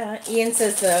 Yeah. Ian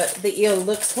says the eel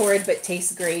looks horrid but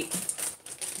tastes great.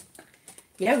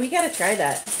 Yeah, we gotta try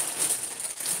that.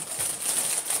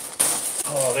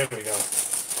 Oh, there we go.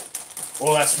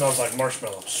 Well, that smells like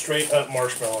marshmallow. Straight up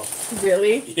marshmallow.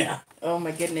 Really? Yeah. Oh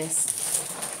my goodness.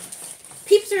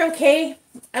 Peeps are okay.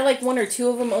 I like one or two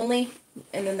of them only,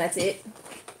 and then that's it.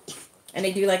 And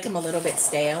I do like them a little bit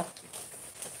stale.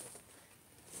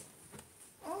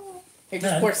 Here,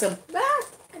 just pour some. Ah,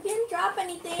 I didn't drop Put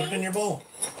it in anything. your bowl.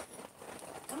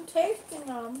 I'm tasting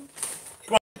them.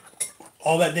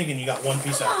 All that digging, you got one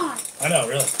piece out. I know,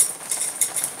 really.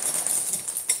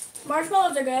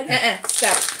 Marshmallows are good.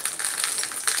 Stop.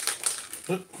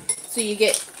 So you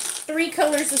get 3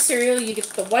 colors of cereal. You get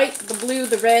the white, the blue,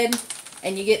 the red,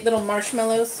 and you get little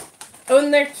marshmallows. Oh,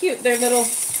 and they're cute. They're little.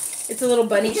 It's a little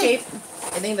bunny shape.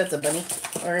 I think that's a bunny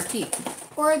or a peep.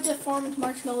 Or a deformed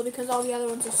marshmallow because all the other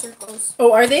ones are circles.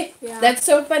 Oh, are they? Yeah. That's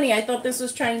so funny. I thought this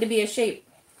was trying to be a shape.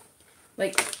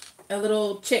 Like a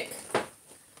little chick.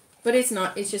 But it's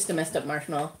not. It's just a messed up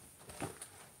marshmallow.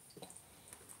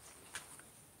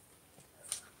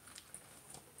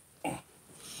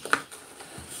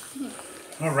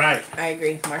 All right. I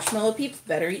agree. Marshmallow Peeps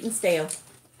better eaten stale.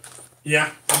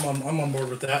 Yeah, I'm on board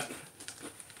with that.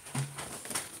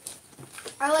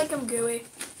 I like them gooey.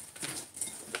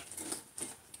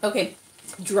 Okay.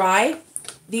 Dry.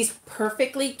 These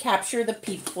perfectly capture the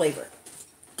peep flavor.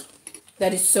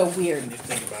 That is so I weird. need to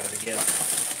think about it again.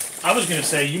 I was gonna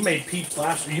say you made Peeps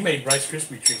last year. You made Rice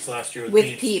Krispie treats last year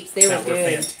With Peeps. They were that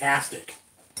good. fantastic.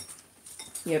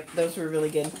 Yep, those were really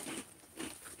good.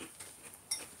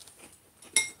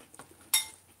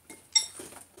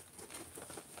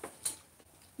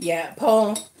 Yeah,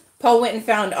 Paul went and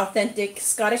found authentic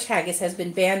Scottish haggis has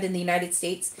been banned in the United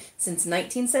States since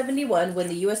 1971 when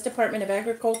the U.S. Department of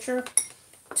Agriculture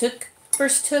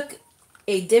first took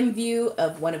a dim view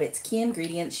of one of its key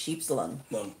ingredients, sheep's lung.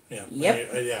 Lung, yeah. Yep.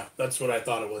 Yeah, that's what I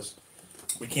thought it was.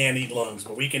 We can't eat lungs,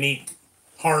 but we can eat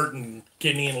heart and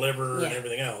kidney and liver and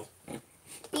everything else.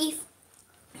 Beef.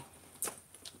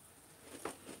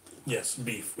 Yes,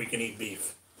 beef. We can eat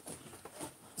beef.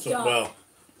 So, Yeah. well,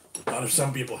 not if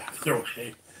some people have their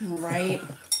way. Right.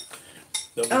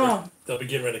 They'll be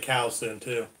getting rid of cows soon,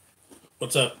 too.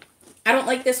 What's up? I don't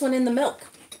like this one in the milk.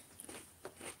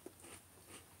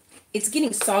 It's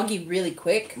getting soggy really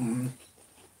quick. Mm-hmm.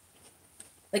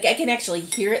 Like, I can actually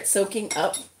hear it soaking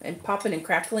up and popping and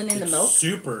crackling in the milk.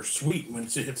 Super sweet when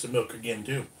it hits the milk again,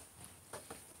 too.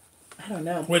 I don't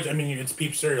know. Which, I mean, it's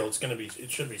Peep cereal.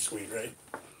 It should be sweet, right?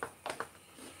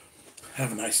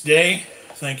 Have a nice day.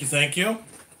 Thank you. Same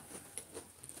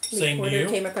to Reporter you.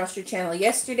 came across your channel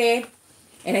yesterday,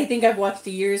 and I think I've watched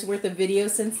a year's worth of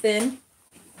videos since then.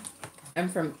 I'm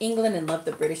from England and love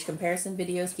the British comparison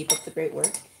videos. Keep up the great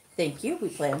work. Thank you. We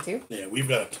plan to. Yeah, we've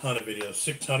got a ton of videos.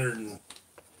 600 and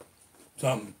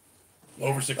something.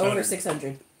 Over 600. Over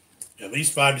 600. At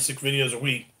least 5 to 6 videos a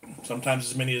week.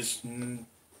 Sometimes as many as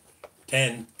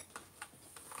 10.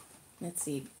 Let's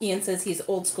see. Ian says he's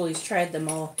old school. He's tried them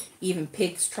all. Even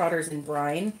pigs, trotters, and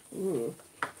brine. Ooh.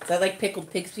 Is that like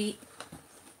pickled pig's feet?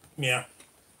 Yeah.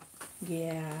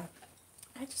 Yeah.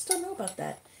 I just don't know about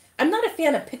that. I'm not a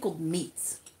fan of pickled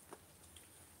meats.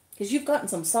 Because you've gotten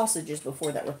some sausages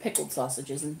before that were pickled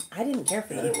sausages, and I didn't care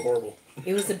for Yeah, them. they were horrible.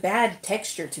 It was a bad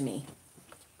texture to me.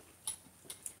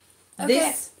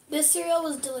 Okay. This cereal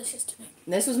was delicious to me.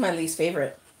 This was my least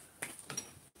favorite.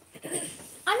 I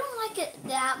don't like it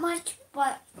that much,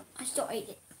 but I still ate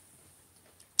it.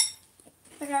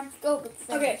 Okay, go with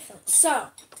the Okay, so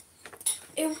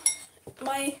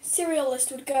my cereal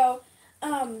list would go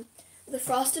the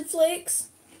Frosted Flakes.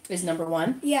 Is number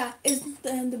 1. Yeah, is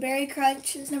the Berry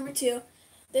Crunch is number 2.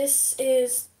 This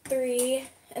is 3,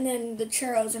 and then the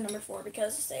churros are number 4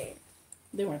 because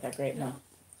They weren't that great, no.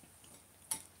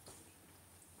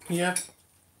 Yeah.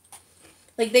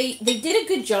 Like, they did a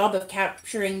good job of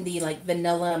capturing the, like,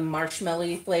 vanilla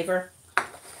marshmallow flavor. But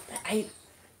I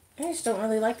just don't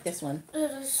really like this one.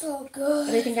 It is so But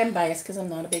I good. think I'm biased because I'm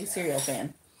not a big cereal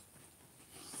fan.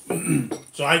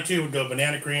 So I too would go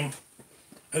banana cream.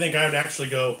 I think I would actually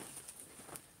go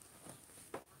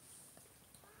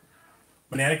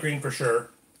banana cream for sure.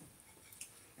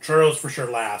 Churros for sure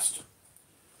last.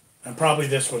 And probably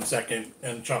this one second,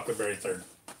 and chocolate berry third.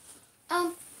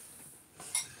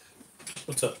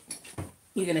 What's up?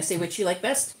 You gonna say what you like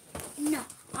best? No,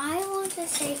 I want to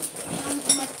say how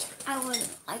much I would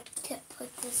like to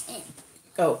put this in.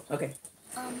 Oh, okay.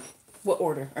 What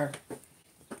order or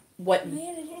what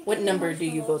number do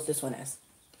you vote this one as?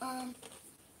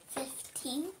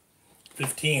 15.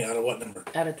 15 out of what number?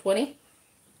 Out of 20?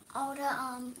 Out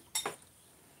of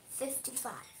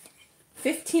 55.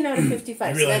 15 out of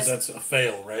 55. You realize that's a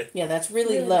fail, right? Yeah, that's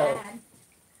really low.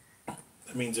 Bad.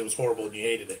 That means it was horrible and you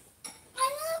hated it.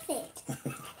 I love it.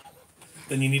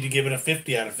 Then you need to give it a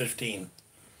 50 out of 15.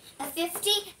 A 50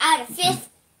 out of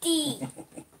 50.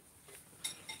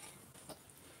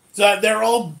 So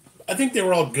I think they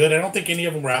were all good. I don't think any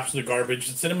of them were absolute garbage.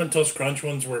 The Cinnamon Toast Crunch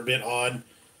ones were a bit odd.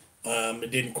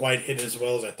 It didn't quite hit as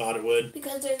well as I thought it would.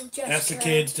 Because they're just. Ask the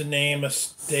kids to name a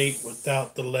state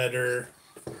without the letter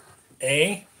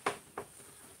A.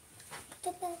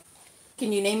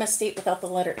 Can you name a state without the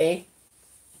letter A?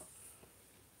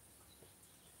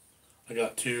 I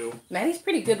got 2. Maddie's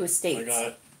pretty good with I states.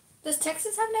 got. Does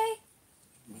Texas have an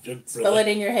Really? Spell it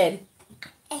in your head.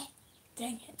 A?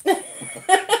 Dang it.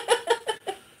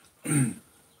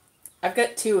 I've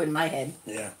got 2 in my head.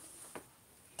 Yeah.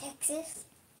 Texas?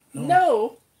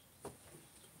 No.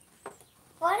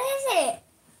 What is it?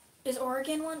 Is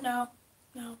Oregon one? No.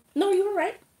 No, you were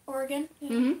right. Oregon? Yeah.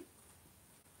 Mm-hmm.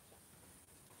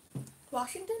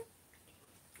 Washington?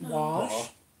 Wash.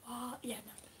 Yeah,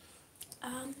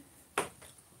 no.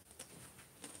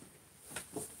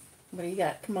 What do you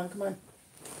got? Come on.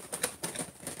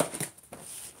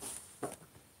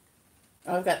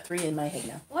 Oh, I've got 3 in my head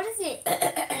now. What is it?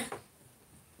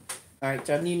 All right,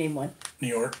 John, you name one. New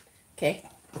York. Okay.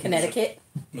 Connecticut.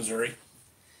 Missouri.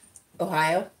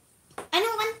 Ohio. I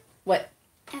know one. What?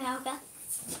 America.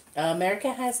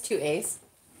 America has 2 A's.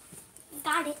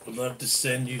 Got it. Would love to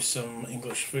send you some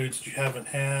English foods that you haven't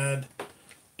had.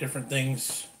 Different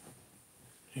things.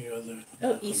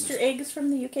 Oh, Easter eggs from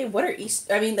the UK. What are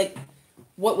Easter? I mean, like,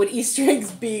 what would Easter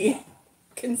eggs be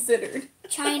considered?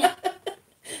 China.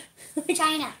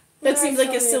 China. That seems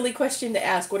like a silly question to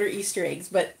ask. What are Easter eggs?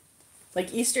 But,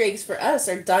 like, Easter eggs for us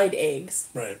are dyed eggs.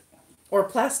 Right. Or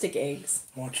plastic eggs.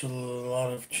 Watch a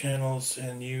lot of channels,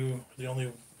 and you are the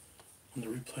only one to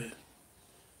replay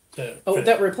it.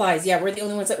 That replies. Yeah, we're the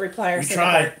only ones that reply. We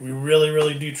try. We really,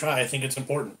 really do try. I think it's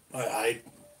important.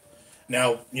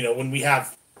 Now, when we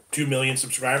have 2 million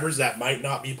subscribers, that might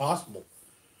not be possible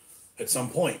at some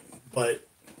point. But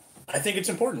I think it's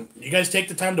important. You guys take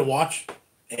the time to watch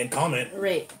and comment.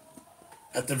 Right.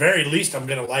 At the very least, I'm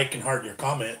going to like and heart your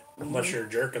comment. Unless you're a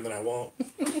jerk, and then I won't.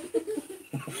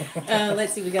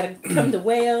 Let's see. We got to come to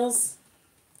Wales.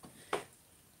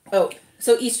 Oh,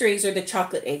 so Easter eggs are the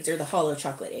chocolate eggs or the hollow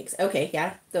chocolate eggs. Okay,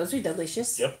 yeah. Those are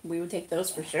delicious. Yep. We would take those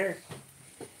for sure.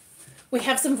 We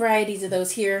have some varieties of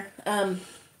those here.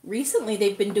 Recently,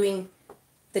 they've been doing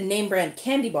the name brand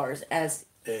candy bars as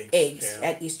eggs yeah.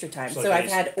 at Easter time. It's So like I've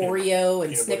had Oreo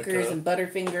and peanut butter Snickers cup. and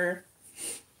Butterfinger.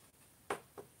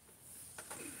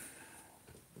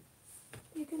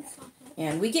 You can stop it.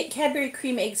 And we get Cadbury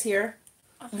cream eggs here.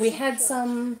 We had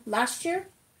some last year.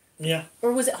 Yeah.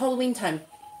 Or was it Halloween time?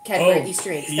 Cadbury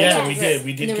Easter eggs. Yeah, That's we right. did.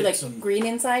 We did And they were get like some. green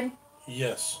inside.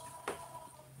 Yes.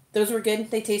 Those were good.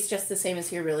 They taste just the same as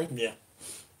here, really. Yeah.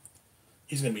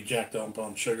 He's going to be jacked up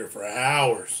on sugar for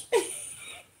hours.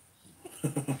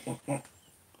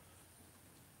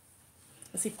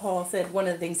 See, Paul said one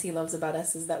of the things he loves about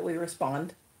us is that we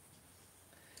respond.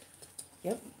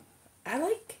 Yep. I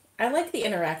like the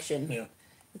interaction. Yeah.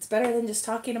 It's better than just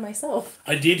talking to myself.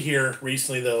 I did hear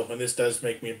recently, though, and this does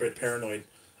make me a bit paranoid,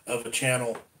 of a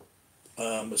channel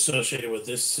associated with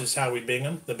This Is How We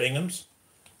Bingham, the Binghams.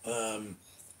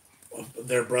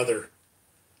 Their brother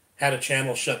had a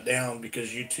channel shut down because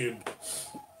YouTube,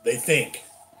 they think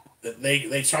that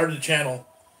they started a channel,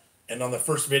 and on the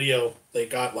first video, they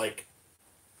got like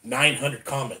 900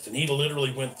 comments, and he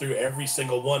literally went through every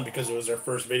single one because it was their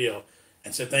first video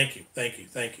and said thank you.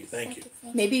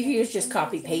 Maybe if he was just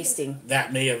copy pasting.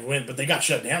 That may have went, but they got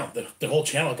shut down. The whole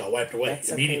channel got wiped away That's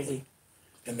so immediately.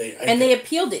 crazy. And they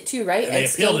appealed it too, right? and they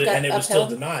still appealed it, got and it was still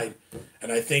upheld? denied.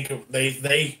 And I think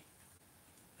they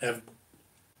have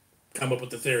come up with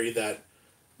the theory that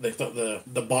they thought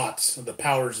the bots, the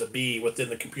powers that be within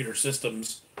the computer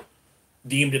systems,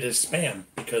 deemed it as spam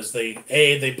because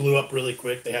they blew up really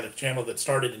quick. They had a channel that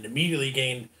started and immediately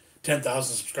gained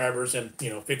 10,000 subscribers and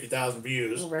 50,000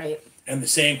 views. Right. And the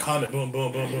same comment, boom,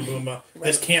 boom, boom, boom, boom.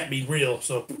 This can't be real,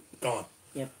 so gone.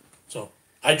 Yep. So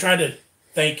I try to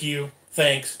thank you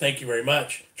very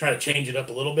much. Try to change it up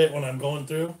a little bit when I'm going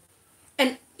through.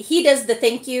 And he does the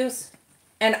thank yous,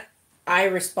 and I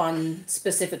respond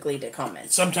specifically to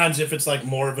comments. Sometimes if it's like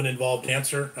more of an involved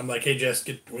answer, I'm like, hey Jess,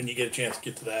 when you get a chance,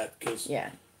 get to that, because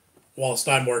whilst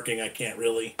I'm working, I can't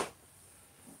really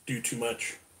do too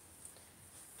much.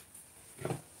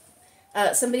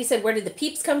 Somebody said, where did the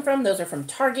peeps come from? Those are from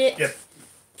Target. Yep.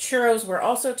 Churros were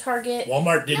also Target.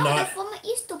 Walmart did not. That's what my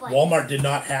Easter bunny. Walmart did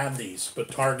not have these,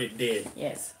 but Target did.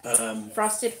 Yes.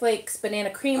 Frosted Flakes banana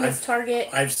cream was Target.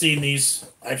 I've seen these.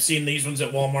 I've seen these ones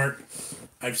at Walmart.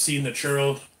 I've seen the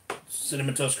churro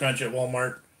cinnamon toast crunch at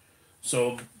Walmart.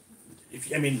 So, if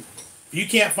you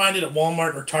can't find it at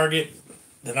Walmart or Target,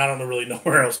 then I don't really know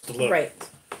where else to look. Right.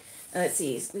 Let's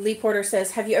see. Lee Porter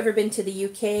says, have you ever been to the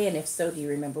UK? And if so, do you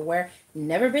remember where?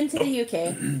 Never been to the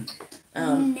UK.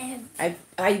 Never.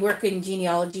 I work in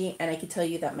genealogy, and I can tell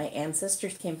you that my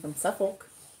ancestors came from Suffolk.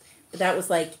 But that was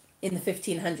like in the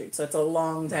 1500s, so it's a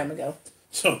long time ago.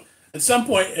 So, at some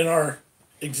point in our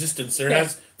existence,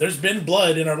 there's been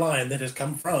blood in our line that has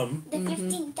come from The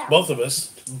 15,000. both of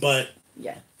us, but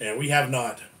yeah, we have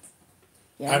not.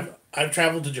 Yeah. I've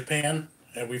traveled to Japan,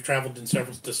 and we've traveled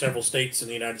to several states in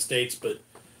the United States, but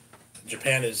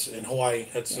Japan is in Hawaii.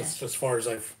 That's as far as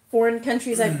I've. Foreign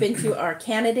countries I've been to are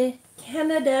Canada,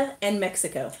 and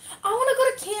Mexico. I want to go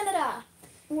to Canada.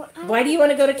 Why do you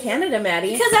want to go to Canada,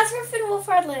 Maddie? Because that's where Finn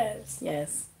Wolfhard lives.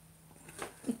 Yes.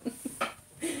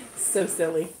 So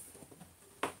silly.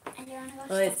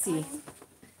 Let's see.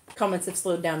 Comments have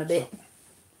slowed down a bit.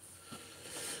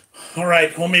 All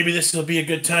right. Well, maybe this will be a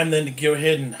good time then to go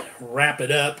ahead and wrap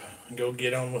it up and go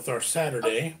get on with our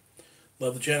Saturday.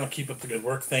 Love the channel. Keep up the good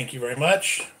work. Thank you very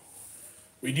much.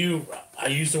 We do. I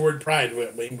use the word pride.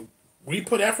 We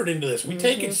put effort into this. We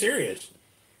take it serious.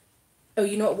 Oh,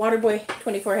 you know what?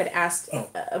 Waterboy24 had asked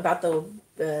about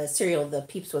the cereal, the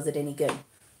Peeps. Was it any good?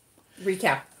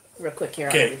 Recap real quick here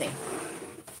on everything.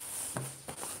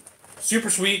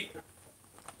 Super sweet,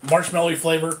 marshmallowy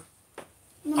flavor.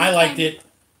 I liked it.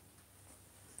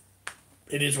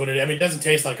 It is what it is. I mean, it doesn't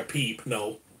taste like a Peep,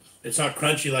 no. It's not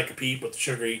crunchy like a Peep with the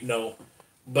sugary, no.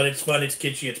 But it's fun, it's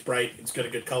kitschy, it's bright, it's got a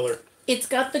good color. It's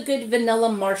got the good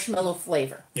vanilla marshmallow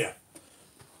flavor. Yeah.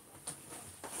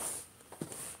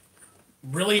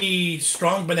 Really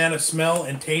strong banana smell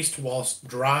and taste whilst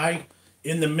dry.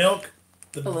 In the milk,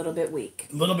 a little bit weak.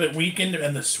 A little bit weakened,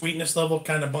 and the sweetness level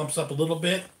kind of bumps up a little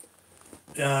bit.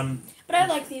 But I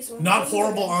like these ones. Not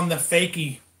horrible on the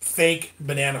fake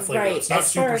banana flavor. Right. It's not as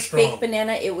super far as strong. fake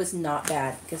banana, it was not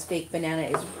bad because fake banana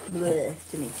is bleh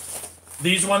to me.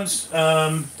 These ones,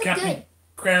 Captain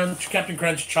Crunch,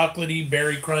 chocolatey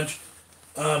berry crunch,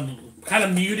 kind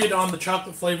of muted on the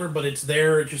chocolate flavor, but it's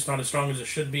there. It's just not as strong as it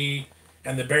should be.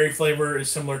 And the berry flavor is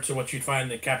similar to what you'd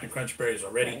find in Captain Crunch berries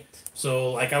already. Right.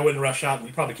 So, I wouldn't rush out. And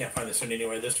you probably can't find this one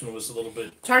anyway. This one was a little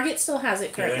bit. Target still has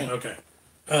it currently. Okay.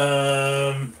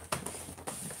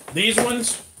 These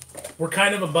ones were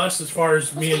kind of a bust as far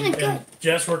as me and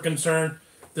Jess were concerned.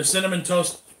 The cinnamon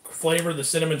toast flavor, the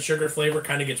cinnamon sugar flavor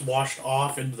kind of gets washed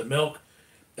off into the milk.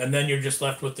 And then you're just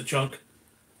left with the chunk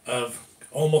of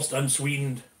almost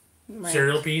unsweetened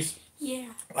cereal piece. Yeah.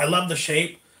 I love the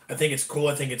shape. I think it's cool.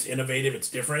 I think it's innovative. It's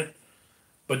different.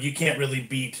 But you can't really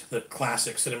beat the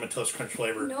classic Cinnamon Toast Crunch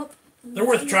flavor. Nope. They're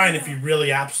worth trying if you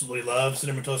really absolutely love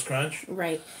Cinnamon Toast Crunch.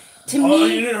 Right. To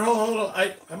me... Hold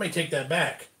on. I may take that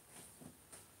back.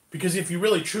 Because if you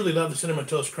really truly love the Cinnamon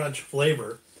Toast Crunch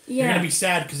flavor, you're going to be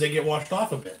sad because they get washed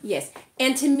off a bit. Yes.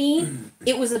 And to me,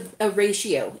 it was a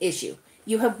ratio issue.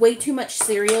 You have way too much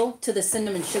cereal to the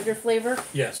cinnamon sugar flavor.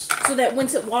 Yes. So that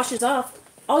once it washes off,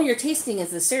 all you're tasting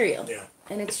is the cereal. Yeah.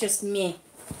 And it's just me.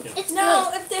 Yeah. It's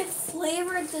good. If they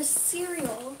flavored the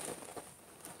cereal,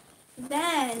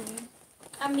 then,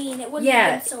 it wouldn't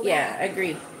have been so bad. Yeah,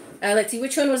 agreed. Let's see,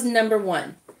 which one was number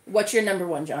one? What's your number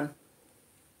one, John?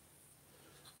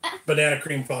 Banana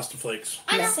cream Frosted Flakes.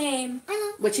 Same.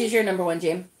 Which is your number one,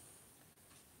 James?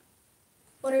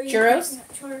 What are you? Churros?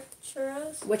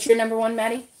 Churros. What's your number one,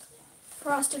 Maddie?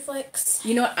 Frosted Flakes.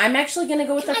 You know what? I'm actually going to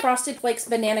go with the Frosted Flakes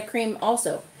banana cream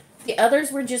also. The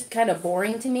others were just kind of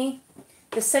boring to me.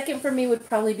 The second for me would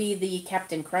probably be the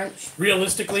Captain Crunch.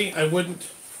 Realistically, I wouldn't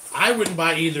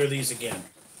buy either of these again.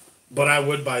 But I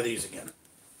would buy these again.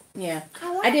 Yeah.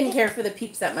 I didn't care for the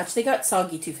Peeps that much. They got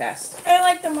soggy too fast. I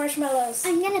like the marshmallows.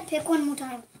 I'm going to pick one more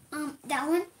time. That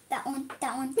one, that one,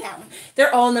 that one, that one.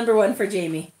 They're all number one for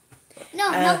Jamie.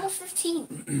 No, number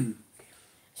 15.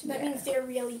 So that means they're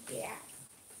really bad.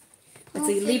 Let's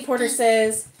see. Lee Porter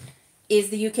says, is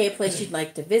the UK a place you'd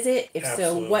like to visit? If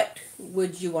Absolutely. so, what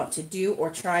would you want to do or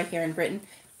try here in Britain?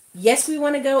 Yes, we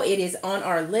want to go. It is on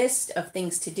our list of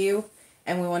things to do,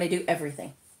 and we want to do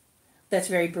everything. That's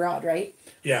very broad, right?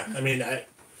 Yeah,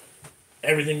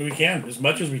 everything we can, as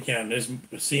much as we can,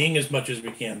 seeing as much as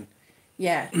we can.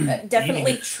 Yeah,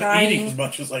 definitely eating as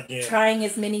much as I can. Trying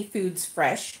as many foods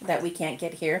fresh that we can't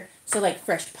get here. So like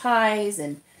fresh pies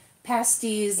and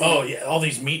pasties. Oh yeah, all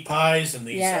these meat pies and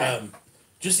these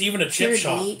just even a chip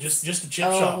shop, meats. just a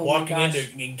chip shop. Walking into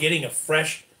and getting a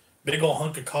fresh, big old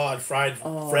hunk of cod fried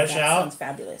fresh out. Sounds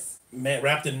fabulous. Man,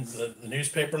 wrapped in the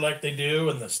newspaper like they do,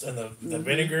 and the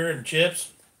vinegar and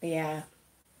chips. Yeah.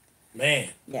 Man.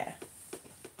 Yeah.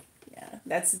 Yeah,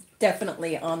 that's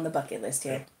definitely on the bucket list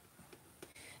here.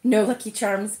 No Lucky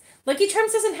Charms. Lucky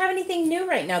Charms doesn't have anything new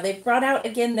right now. They've brought out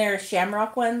again their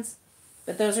Shamrock ones,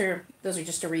 but those are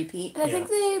just a repeat. I think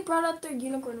they brought out their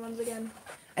unicorn ones again.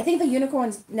 I think the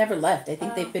unicorns never left. I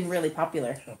think they've been really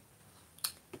popular.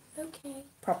 Okay.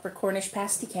 Proper Cornish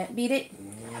pasty, can't beat it.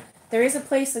 There is a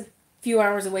place a few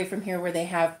hours away from here where they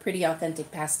have pretty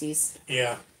authentic pasties.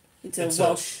 Yeah. It's a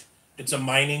Welsh. It's a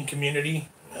mining community.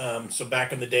 So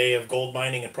back in the day of gold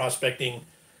mining and prospecting,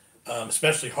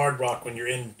 especially hard rock, when you're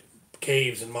in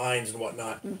caves and mines and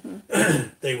whatnot,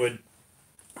 they would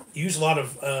use a lot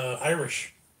of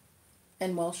Irish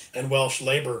and Welsh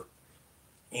labor,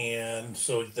 and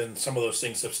so then some of those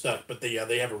things have stuck. But they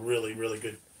have a really, really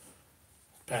good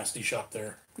pasty shop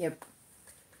there. Yep.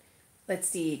 Let's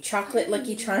see. Chocolate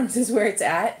Lucky Charms is where it's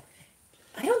at.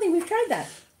 I don't think we've tried that.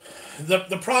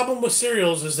 The problem with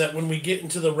cereals is that when we get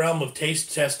into the realm of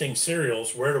taste testing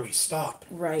cereals, where do we stop?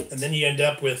 Right. And then you end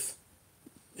up with,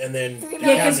 and then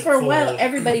because for a while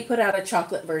everybody put out a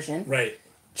chocolate version. Right.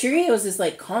 Cheerios is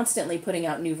like constantly putting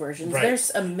out new versions. Right.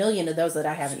 There's a million of those that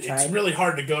I haven't tried. It's really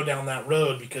hard to go down that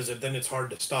road because then it's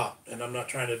hard to stop. And I'm not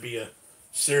trying to be a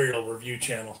cereal review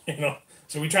channel,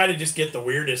 So we try to just get the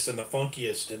weirdest and the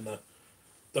funkiest and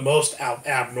the most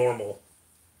abnormal.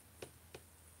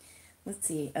 Let's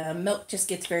see. Milk just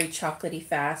gets very chocolatey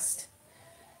fast.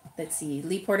 Let's see.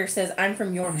 Lee Porter says, I'm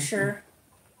from Yorkshire.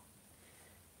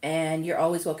 And you're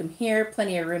always welcome here.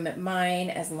 Plenty of room at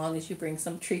mine as long as you bring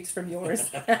some treats from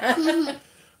yours.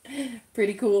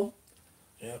 Pretty cool.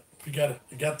 Yeah. If you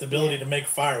got the ability to make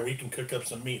fire, we can cook up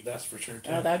some meat, that's for sure too.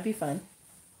 Oh, that would be fun.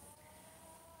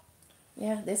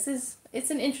 Yeah, it's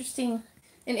an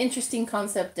interesting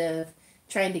concept of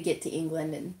trying to get to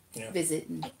England and visit.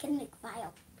 And I can make fire.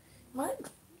 What?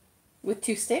 With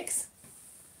 2 sticks?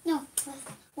 No,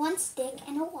 with 1 stick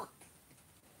and a rock.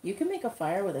 You can make a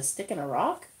fire with a stick and a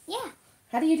rock? Yeah.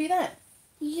 How do you do that?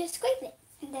 You just scrape it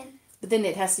and then. But then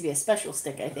it has to be a special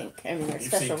stick, I think. I mean, there's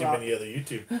special rock. You've seen too many other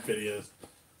YouTube videos.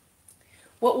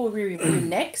 What will we review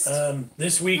next?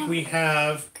 This week we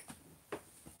have.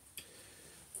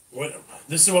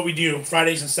 This is what we do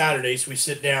Fridays and Saturdays. We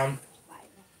sit down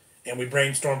and we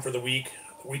brainstorm for the week.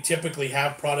 We typically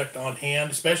have product on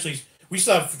hand, especially we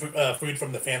still have food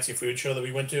from the fancy food show that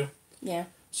we went to. Yeah.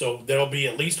 So there'll be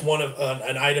at least one of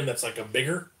an item that's like a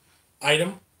bigger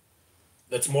item.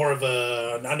 That's more of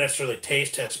a not necessarily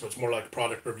taste test, but it's more like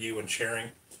product review and sharing.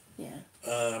 Yeah.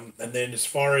 And then as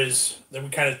far as then we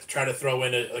kind of try to throw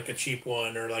in a cheap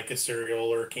one or like a cereal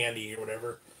or a candy or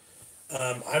whatever.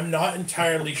 I'm not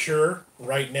entirely sure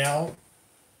right now.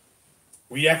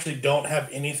 We actually don't have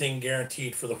anything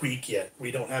guaranteed for the week yet.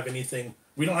 We don't have anything.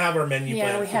 We don't have our menu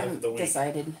plan for the week. Yeah, we haven't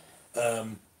decided.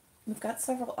 We've got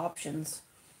several options.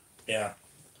 Yeah.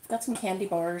 We've got some candy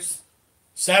bars.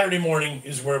 Saturday morning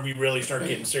is where we really start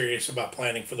getting serious about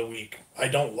planning for the week. I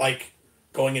don't like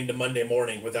going into Monday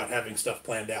morning without having stuff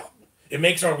planned out. It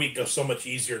makes our week go so much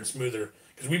easier and smoother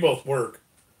because we both work.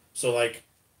 So like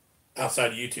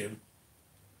outside of YouTube.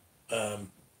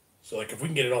 So like if we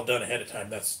can get it all done ahead of time,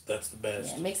 that's the best.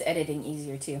 Yeah, it makes editing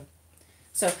easier too.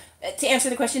 So to answer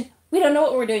the question, we don't know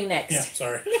what we're doing next. Yeah,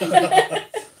 sorry.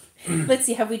 Let's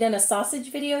see, have we done a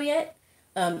sausage video yet?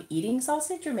 Eating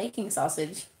sausage or making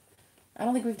sausage? I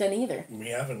don't think we've done either. We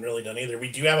haven't really done either.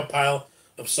 We do have a pile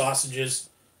of sausages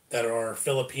that are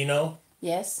Filipino.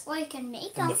 Yes. Well, you can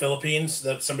make from them. the Philippines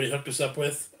that somebody hooked us up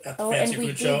with at the fancy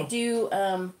food show. And we did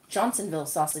do Johnsonville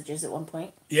sausages at one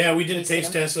point. Yeah, we did a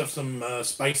taste test of some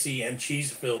spicy and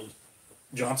cheese-filled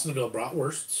Johnsonville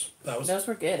bratwursts. Those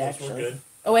were good, actually. Those were good.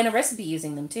 Oh, and a recipe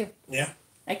using them, too. Yeah.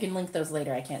 I can link those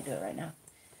later. I can't do it right now.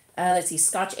 Let's see.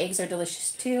 Scotch eggs are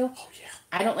delicious, too. Oh, yeah.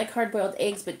 I don't like hard-boiled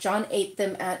eggs, but John ate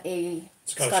them at a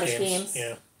Scottish Games.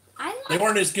 Yeah. They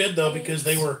weren't as good, though, because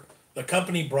the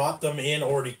company brought them in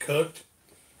already cooked.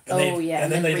 And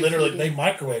and then they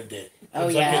microwaved it. It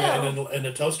was like in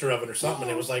a toaster oven or something.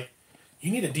 And it was like,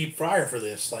 you need a deep fryer for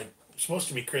this. Like, it's supposed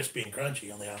to be crispy and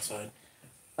crunchy on the outside.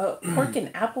 Pork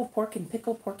and apple, pork and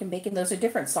pickle, pork and bacon. Those are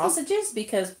different sausages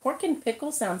because pork and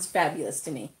pickle sounds fabulous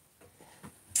to me.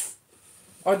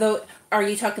 Are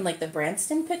you talking like the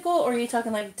Branston pickle or are you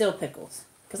talking like dill pickles?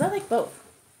 Because I like both.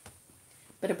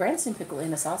 But a Branston pickle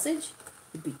in a sausage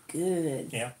would be good.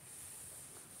 Yeah.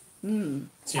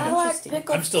 See, I like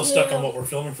pickles. I'm still stuck on what we're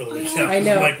filming for the weekend. I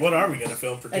know. I'm like, what are we going to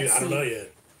film for two? Let's I don't see. know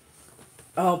yet.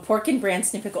 Oh, pork and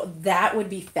Branston pickle. That would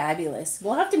be fabulous.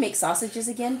 We'll have to make sausages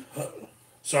again.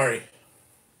 Sorry.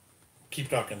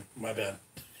 Keep talking. My bad.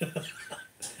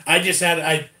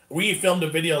 We filmed a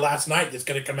video last night that's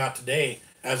going to come out today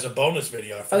as a bonus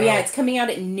video. Oh, yeah, it's coming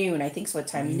out at noon. I think it's what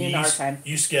time? Noon our time.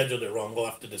 You scheduled it wrong. We'll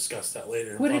have to discuss that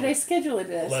later. What did I schedule it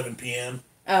as? 11 p.m.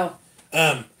 Oh.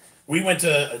 We went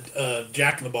to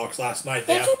Jack in the Box last night.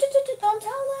 Don't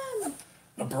tell them.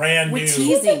 A brand We're new...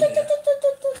 teasing.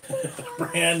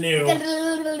 brand new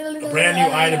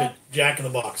item at Jack in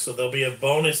the Box. So there'll be a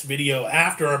bonus video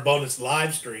after our bonus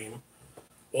live stream.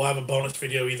 We'll have a bonus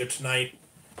video either tonight.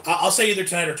 I'll say either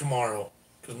tonight or tomorrow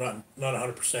because I'm not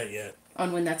 100% yet.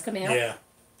 On when that's coming out? Yeah.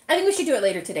 I think we should do it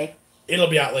later today. It'll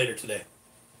be out later today.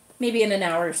 Maybe in an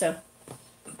hour or so.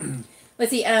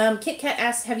 Let's see. Kit Kat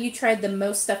asked, have you tried the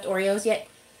most stuffed Oreos yet?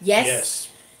 Yes.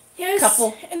 Yes.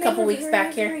 Couple weeks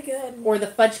back here. Very good. Or the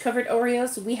fudge covered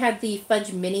Oreos. We had the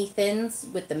fudge mini thins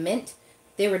with the mint.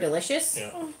 They were delicious.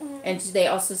 Yeah. And they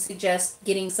also suggest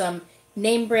getting some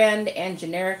name brand and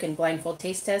generic and blindfold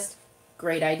taste test.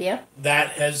 Great idea.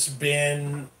 That has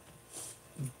been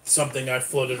something I've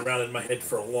floated around in my head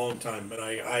for a long time, and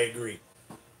I agree.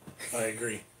 I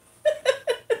agree.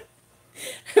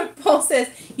 Paul says,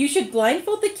 you should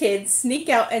blindfold the kids, sneak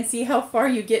out, and see how far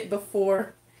you get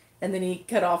before. And then he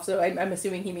cut off, so I'm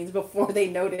assuming he means before they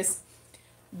notice.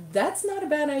 That's not a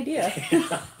bad idea.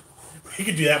 We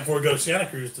could do that before we go to Santa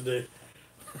Cruz today.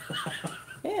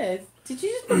 Yeah. Did you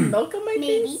just put milk on my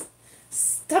face?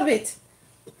 Stop it.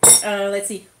 Let's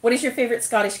see. What is your favorite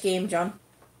Scottish game, John?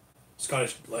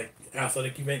 Scottish,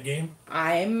 athletic event game?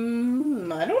 I don't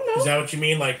know. Is that what you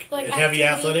mean? Like heavy activity?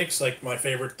 athletics? Like my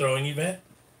favorite throwing event?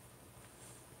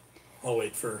 I'll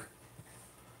wait for...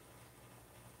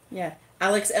 Yeah.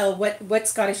 Alex L., what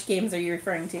Scottish games are you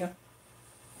referring to?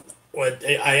 Well,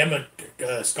 I am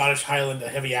a Scottish Highland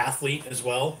heavy athlete as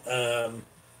well.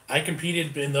 I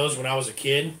competed in those when I was a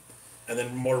kid, and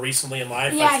then more recently in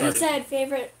life, Yeah, I started he said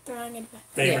favorite throwing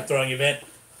event. throwing event.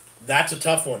 That's a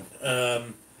tough one.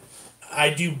 I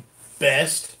do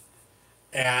best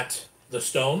at the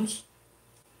stones,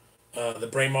 the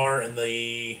Braemar and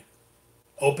the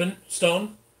open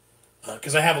stone,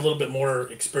 because I have a little bit more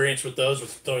experience with those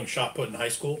with throwing shot put in high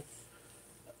school.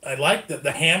 I like that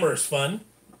the hammer is fun.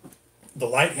 The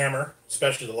light hammer,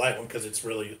 especially the light one, because it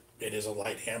is a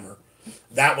light hammer.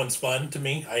 That one's fun to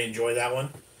me. I enjoy that one.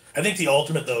 I think the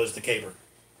ultimate, though, is the caber.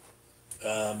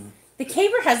 The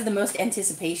caber has the most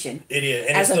anticipation. It is.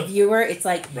 And as a viewer, it's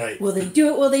like, right. Will they do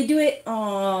it? Will they do it?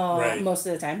 Oh, right. Most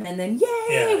of the time. And then,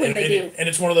 yay, when they do. And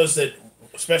it's one of those that,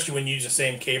 especially when you use the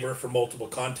same caber for multiple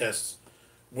contests,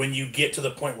 when you get to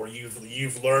the point where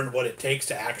you've learned what it takes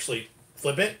to actually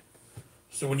flip it,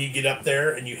 so when you get up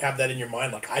there and you have that in your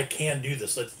mind, like, I can do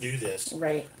this, let's do this.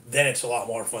 Right. Then it's a lot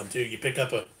more fun, too. You pick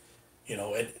up an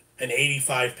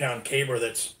 85-pound caber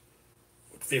that's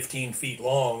 15 feet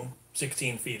long,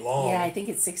 16 feet long. Yeah, I think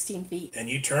it's 16 feet. And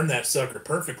you turn that sucker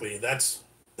perfectly. That's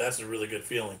a really good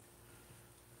feeling.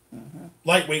 Mm-hmm.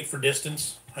 Lightweight for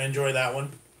distance. I enjoy that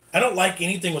one. I don't like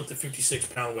anything with the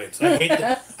 56-pound weights.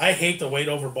 I hate the weight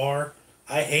over bar.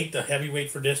 I hate the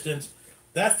heavyweight for distance.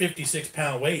 That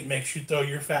 56-pound weight makes you throw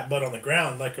your fat butt on the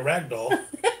ground like a rag doll,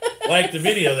 like the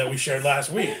video that we shared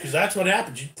last week. Because that's what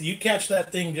happens. You catch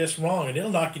that thing just wrong, and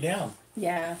it'll knock you down.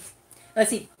 Yeah.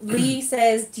 Let's see. Lee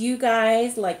says, do you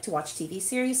guys like to watch TV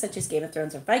series such as Game of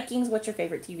Thrones or Vikings? What's your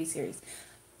favorite TV series?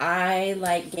 I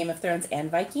like Game of Thrones and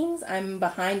Vikings. I'm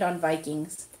behind on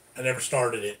Vikings. I never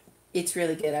started it. It's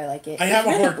really good. I like it. I have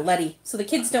it's a really hard... bloody. So the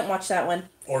kids don't watch that one.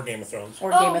 Or Game of Thrones.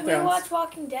 Or Game of We Thrones. watch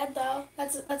Walking Dead, though.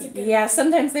 That's a good Yeah, one.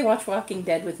 sometimes they watch Walking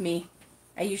Dead with me.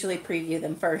 I usually preview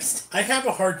them first. I have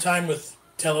a hard time with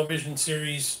television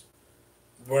series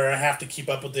where I have to keep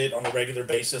up with it on a regular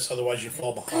basis, otherwise you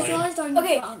fall behind.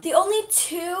 Okay, the only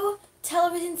two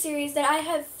television series that I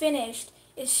have finished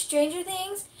is Stranger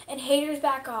Things and Haters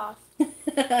Back Off.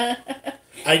 I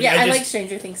like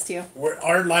Stranger Things too.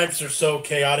 Our lives are so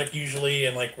chaotic usually,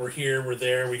 and like we're here, we're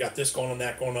there, we got this going on,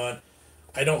 that going on.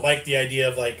 I don't like the idea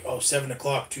of 7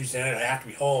 o'clock Tuesday night, I have to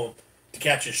be home to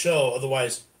catch a show,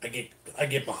 otherwise I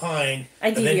get behind.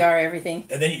 I DVR everything.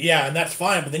 And then and that's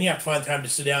fine, but then you have to find time to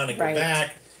sit down and go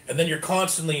back, and then you're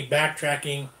constantly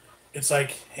backtracking. It's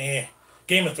like,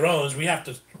 Game of Thrones, we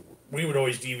would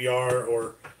always DVR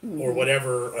or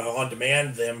whatever on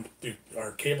demand them through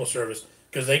our cable service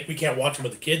because we can't watch them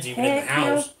with the kids even in the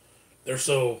house. They're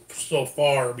so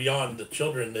far beyond the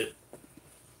children that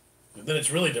then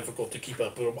it's really difficult to keep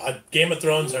up. Game of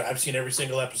Thrones, I've seen every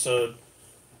single episode.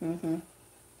 Mm-hmm.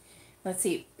 Let's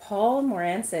see. Paul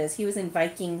Moran says he was in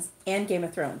Vikings and Game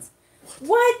of Thrones.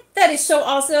 What? That is so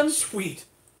awesome. Sweet.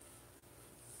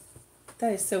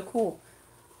 That is so cool.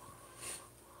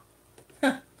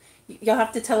 Huh. You'll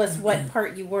have to tell us what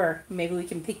part you were. Maybe we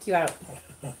can pick you out.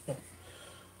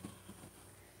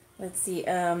 Let's see.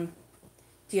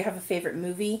 Do you have a favorite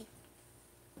movie?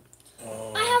 I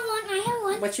have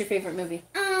one. What's your favorite movie?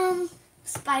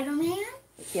 Spider-Man.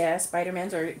 Yeah,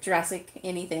 Spider-Man's or Jurassic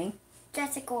anything.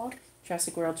 Jurassic World.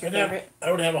 Jurassic World's your favorite?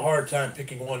 I would have a hard time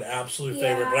picking one absolute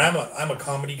favorite, but I'm a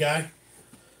comedy guy.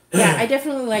 Yeah, I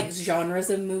definitely like genres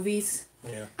of movies.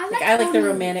 Yeah. I like the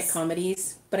romantic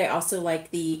comedies, but I also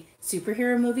like the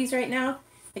superhero movies right now.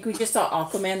 Like we just saw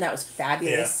Aquaman, that was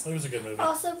fabulous. Yeah, it was a good movie.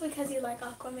 Also because you like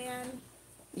Aquaman.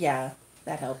 Yeah,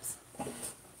 that helps.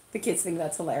 The kids think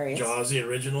that's hilarious. Jaws, the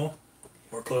original.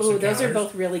 Or Close Ooh, Encounters. those are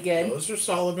both really good. Those are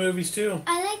solid movies too.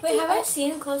 Wait, have I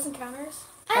seen Close Encounters?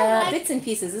 Bits and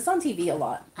pieces. It's on TV a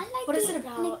lot. What is it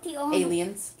about?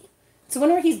 Aliens. It's the one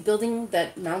where he's building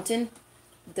that mountain,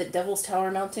 the Devil's Tower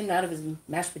mountain, out of his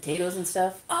mashed potatoes and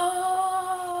stuff.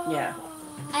 Oh. Yeah.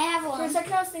 I have For a one.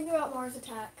 second, I was thinking about Mars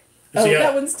Attack. Oh, See,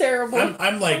 that one's terrible.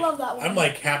 I'm like I love that one. I'm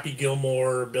like Happy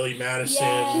Gilmore, Billy Madison,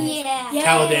 Yeah.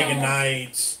 Talladega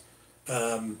Nights.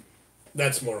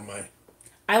 That's more of my.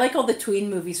 I like all the tween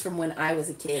movies from when I was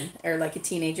a kid or like a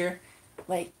teenager,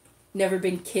 like Never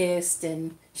Been Kissed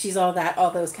and She's All That.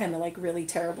 All those kind of like really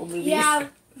terrible movies. Yeah,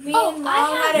 me and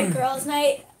Mom had a girls'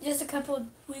 night just a couple of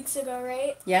weeks ago,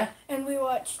 right? Yeah. And we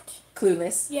watched.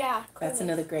 Clueless. Yeah. That's Clueless.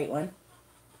 another great one.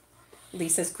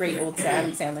 Lisa's great old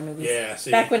Adam Sandler movies. Yeah,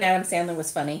 see. Back when Adam Sandler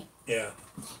was funny. Yeah.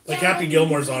 Like Happy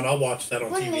Gilmore's on, I'll watch that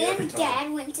on When TV me every and time.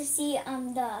 Dad went to see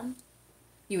the,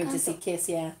 You went to see Kiss,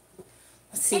 yeah.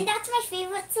 Let's see. and that's my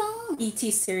favorite song.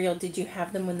 E.T. cereal, did you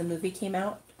have them when the movie came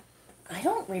out? I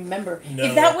don't remember. No.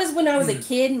 If that was when I was a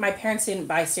kid, my parents didn't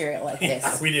buy cereal like this.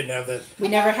 Yeah, we didn't have that. We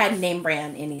never had name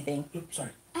brand anything. Oops, sorry.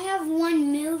 I have one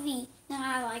movie that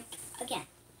I like again,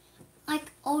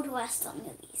 like old Western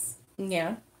movies.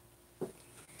 Yeah.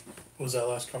 What was that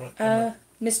last comment?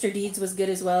 Mr. Deeds was good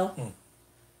as well. Hmm.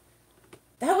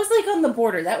 That was like on the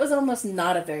border. That was almost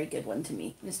not a very good one to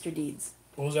me, Mr. Deeds.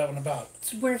 What was that one about?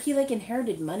 It's where he like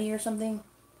inherited money or something.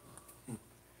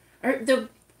 Or there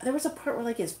was a part where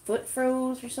like his foot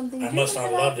froze or something. I Did you must not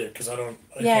remember have that? loved it because I don't.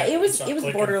 Yeah, it it's not was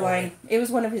clicking borderline. for me. It was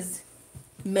one of his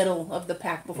middle of the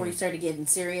pack before he started getting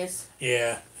serious.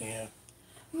 Yeah.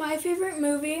 My favorite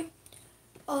movie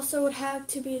also would have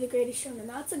to be The Greatest Showman.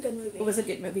 That's a good movie. It was a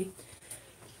good movie.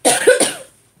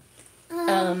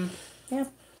 Yeah.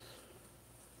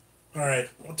 All right.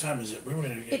 What time is it? We were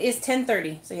gonna It get. is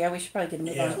 10:30, so yeah, we should probably get a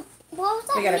move Yeah. on. What was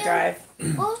that? We gotta new, drive.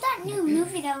 What was that new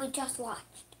movie that we just watched?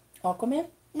 Aquaman?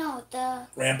 No, the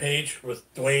Rampage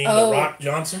with Dwayne Oh. The Rock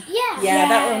Johnson. yeah. Yeah,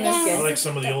 that one was I good. like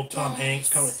some of the old Tom Hanks.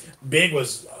 Big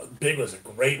was a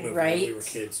great movie when we Right. were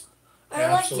kids. I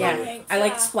like Absolutely. Yeah, Tom Hanks, I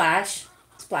like yeah. Splash.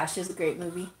 Splash is a great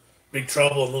movie. Big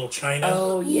Trouble in Little China.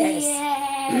 Oh yes.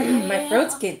 Yeah.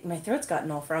 my throat's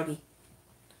gotten all froggy.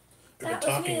 We've been That was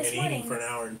me talking and this eating morning. for an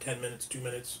hour and 10 minutes, 2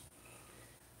 minutes.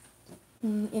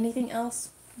 Anything else?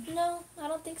 No, I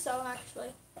don't think so, actually.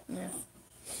 Yeah.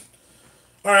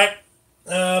 All right.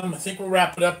 I think we'll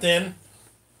wrap it up then.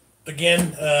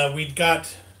 Again, we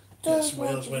got. Yes,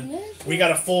 Wales win. We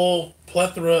got a full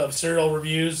plethora of cereal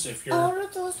reviews. If you're, All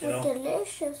of those you were know.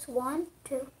 delicious. 1,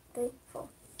 2, 3, 4.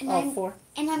 And All I'm, 4.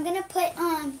 and I'm gonna put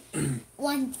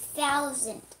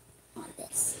 1,000 on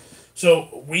this.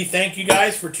 So we thank you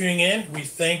guys for tuning in. We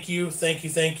thank you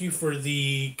for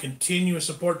the continuous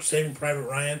support to Saving Private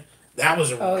Ryan. That was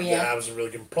that was a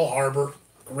really good. Pearl Harbor,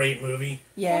 great movie.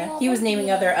 Yeah, he was naming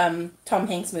other Tom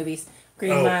Hanks movies.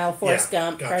 Green Mile, Forrest yeah,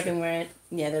 Gump, gotcha. Driving Where.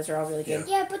 Yeah, those are all really good.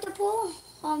 Yeah, but the whole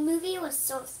movie was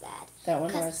so sad. That one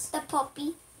 'Cause was. the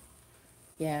puppy.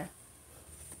 Yeah.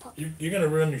 You're gonna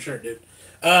ruin your shirt, dude.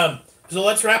 So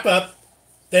let's wrap up.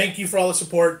 Thank you for all the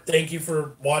support. Thank you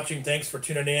for watching. Thanks for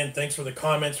tuning in. Thanks for the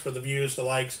comments, for the views, the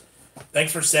likes.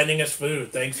 Thanks for sending us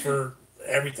food. Thanks for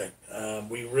everything.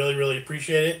 We really, really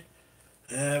appreciate it.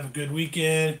 Have a good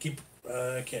weekend.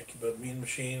 I can't keep up Mean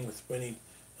Machine with Winnie.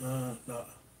 No.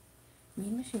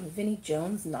 Mean Machine with Vinnie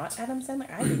Jones, not Adam Sandler.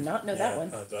 I did not know that one.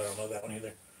 I don't know that one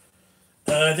either.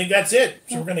 I think that's it.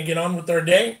 So we're gonna get on with our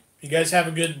day. You guys have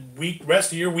a good week,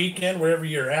 rest of your weekend, wherever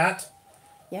you're at.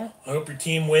 Yeah. I hope your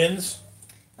team wins.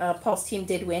 Paul's team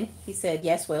did win. He said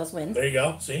yes, Wales win. There you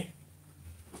go. See.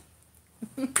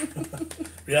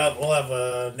 Yeah, we'll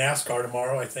have NASCAR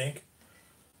tomorrow, I think.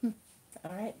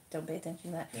 All right, don't pay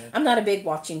attention to that. Yeah. I'm not a big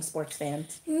watching sports fan.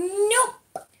 Nope.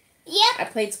 Yep. I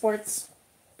played sports,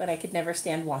 but I could never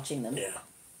stand watching them. Yeah.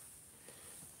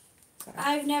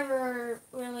 I've never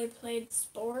really played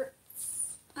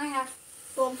sports. I have.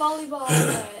 Well, volleyball,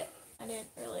 but I didn't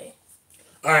really.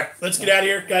 All right, let's get out of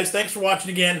here, guys. Thanks for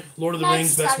watching again. Lord of the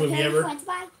Rings, best movie ever.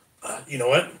 You know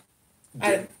what?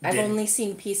 I've only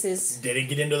seen pieces. Didn't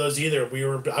get into those either.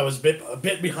 I was a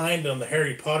bit behind on the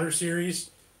Harry Potter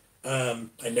series. I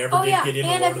never did get into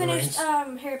Lord of the Rings. And I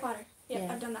finished Harry Potter. Yep,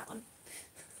 Yeah. I've done that one.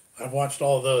 I've watched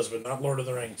all of those, but not Lord of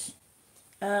the Rings.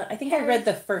 I think I read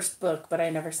the first book, but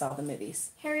I never saw the movies.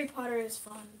 Harry Potter is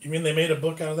fun. You mean they made a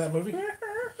book out of that movie?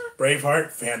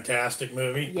 Braveheart, fantastic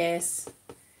movie. Yes.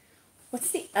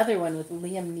 What's the other one with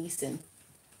Liam Neeson?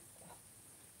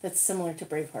 That's similar to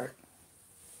Braveheart.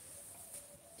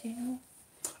 Do you know?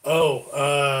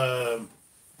 Oh,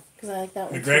 Because I like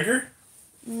that one. McGregor?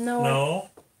 No.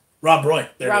 Rob Roy.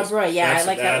 Rob Roy, yeah, I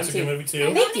like that one too. That's a good movie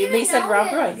too. Thank you. They said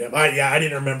Rob Roy. Yeah, I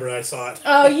didn't remember. I saw it.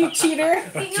 Oh, you cheater.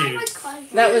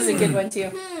 That was a good one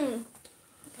too.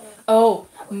 Oh,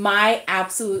 my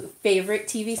absolute favorite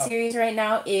TV series right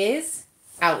now is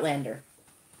Outlander.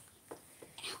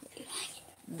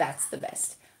 That's the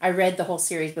best. I read the whole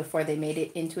series before they made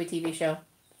it into a TV show.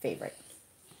 Favorite.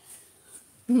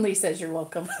 Lee says you're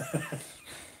welcome.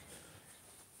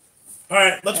 All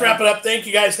right, let's wrap it up. Thank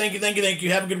you, guys. Thank you.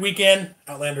 Have a good weekend.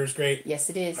 Outlander is great. Yes,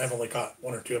 it is. I've only caught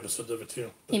 1 or 2 episodes of it,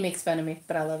 too. He makes fun of me,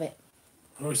 but I love it.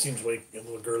 It always seems like a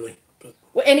little girly. But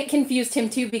Well, and it confused him,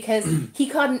 too, because he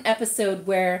caught an episode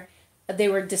where they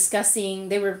were dressed in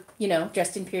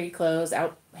period clothes,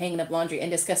 out hanging up laundry, and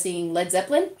discussing Led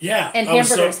Zeppelin. Yeah. And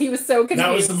hamburgers. He was so confused.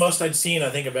 That was the most I'd seen, I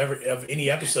think, of any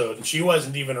episode. And she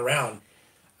wasn't even around.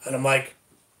 And I'm like,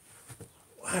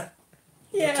 what?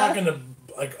 Yeah. They're talking to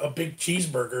like a big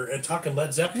cheeseburger and talking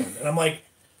Led Zeppelin. And I'm like,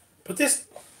 but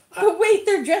wait,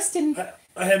 they're dressed in...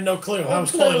 I had no clue. I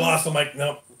was totally lost. I'm like,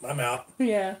 nope, I'm out.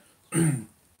 Yeah.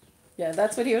 Yeah,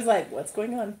 that's what he was like. What's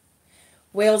going on?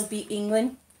 Wales beat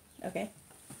England. Okay.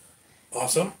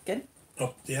 Awesome. Good.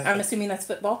 Oh, yeah. I'm assuming that's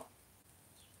football.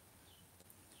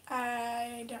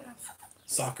 I don't know.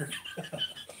 Soccer.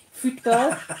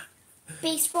 Football.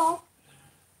 Baseball.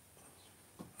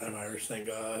 I'm Irish, thank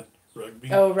God. Rugby.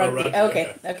 Oh, rugby.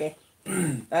 Okay. That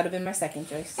would have been my second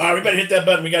choice. All right, we better hit that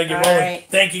button. We got to get rolling. Right.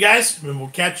 Thank you, guys. And we'll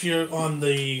catch you on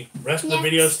the rest of the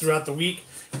videos throughout the week.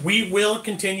 We will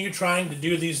continue trying to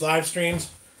do these live streams.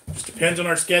 Just depends on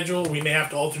our schedule. We may have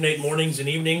to alternate mornings and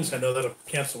evenings. I know that'll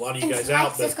cancel a lot of you guys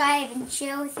out. Subscribe, and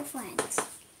share with your friends.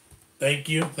 Thank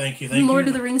you. Lord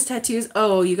of the Rings tattoos.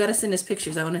 Oh, you got to send us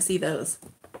pictures. I want to see those.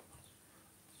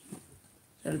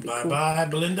 That'll be cool. Bye,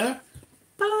 Belinda.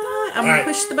 Bye. I'm going to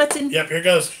push the button. Yep, here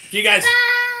goes. See you guys.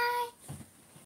 Bye.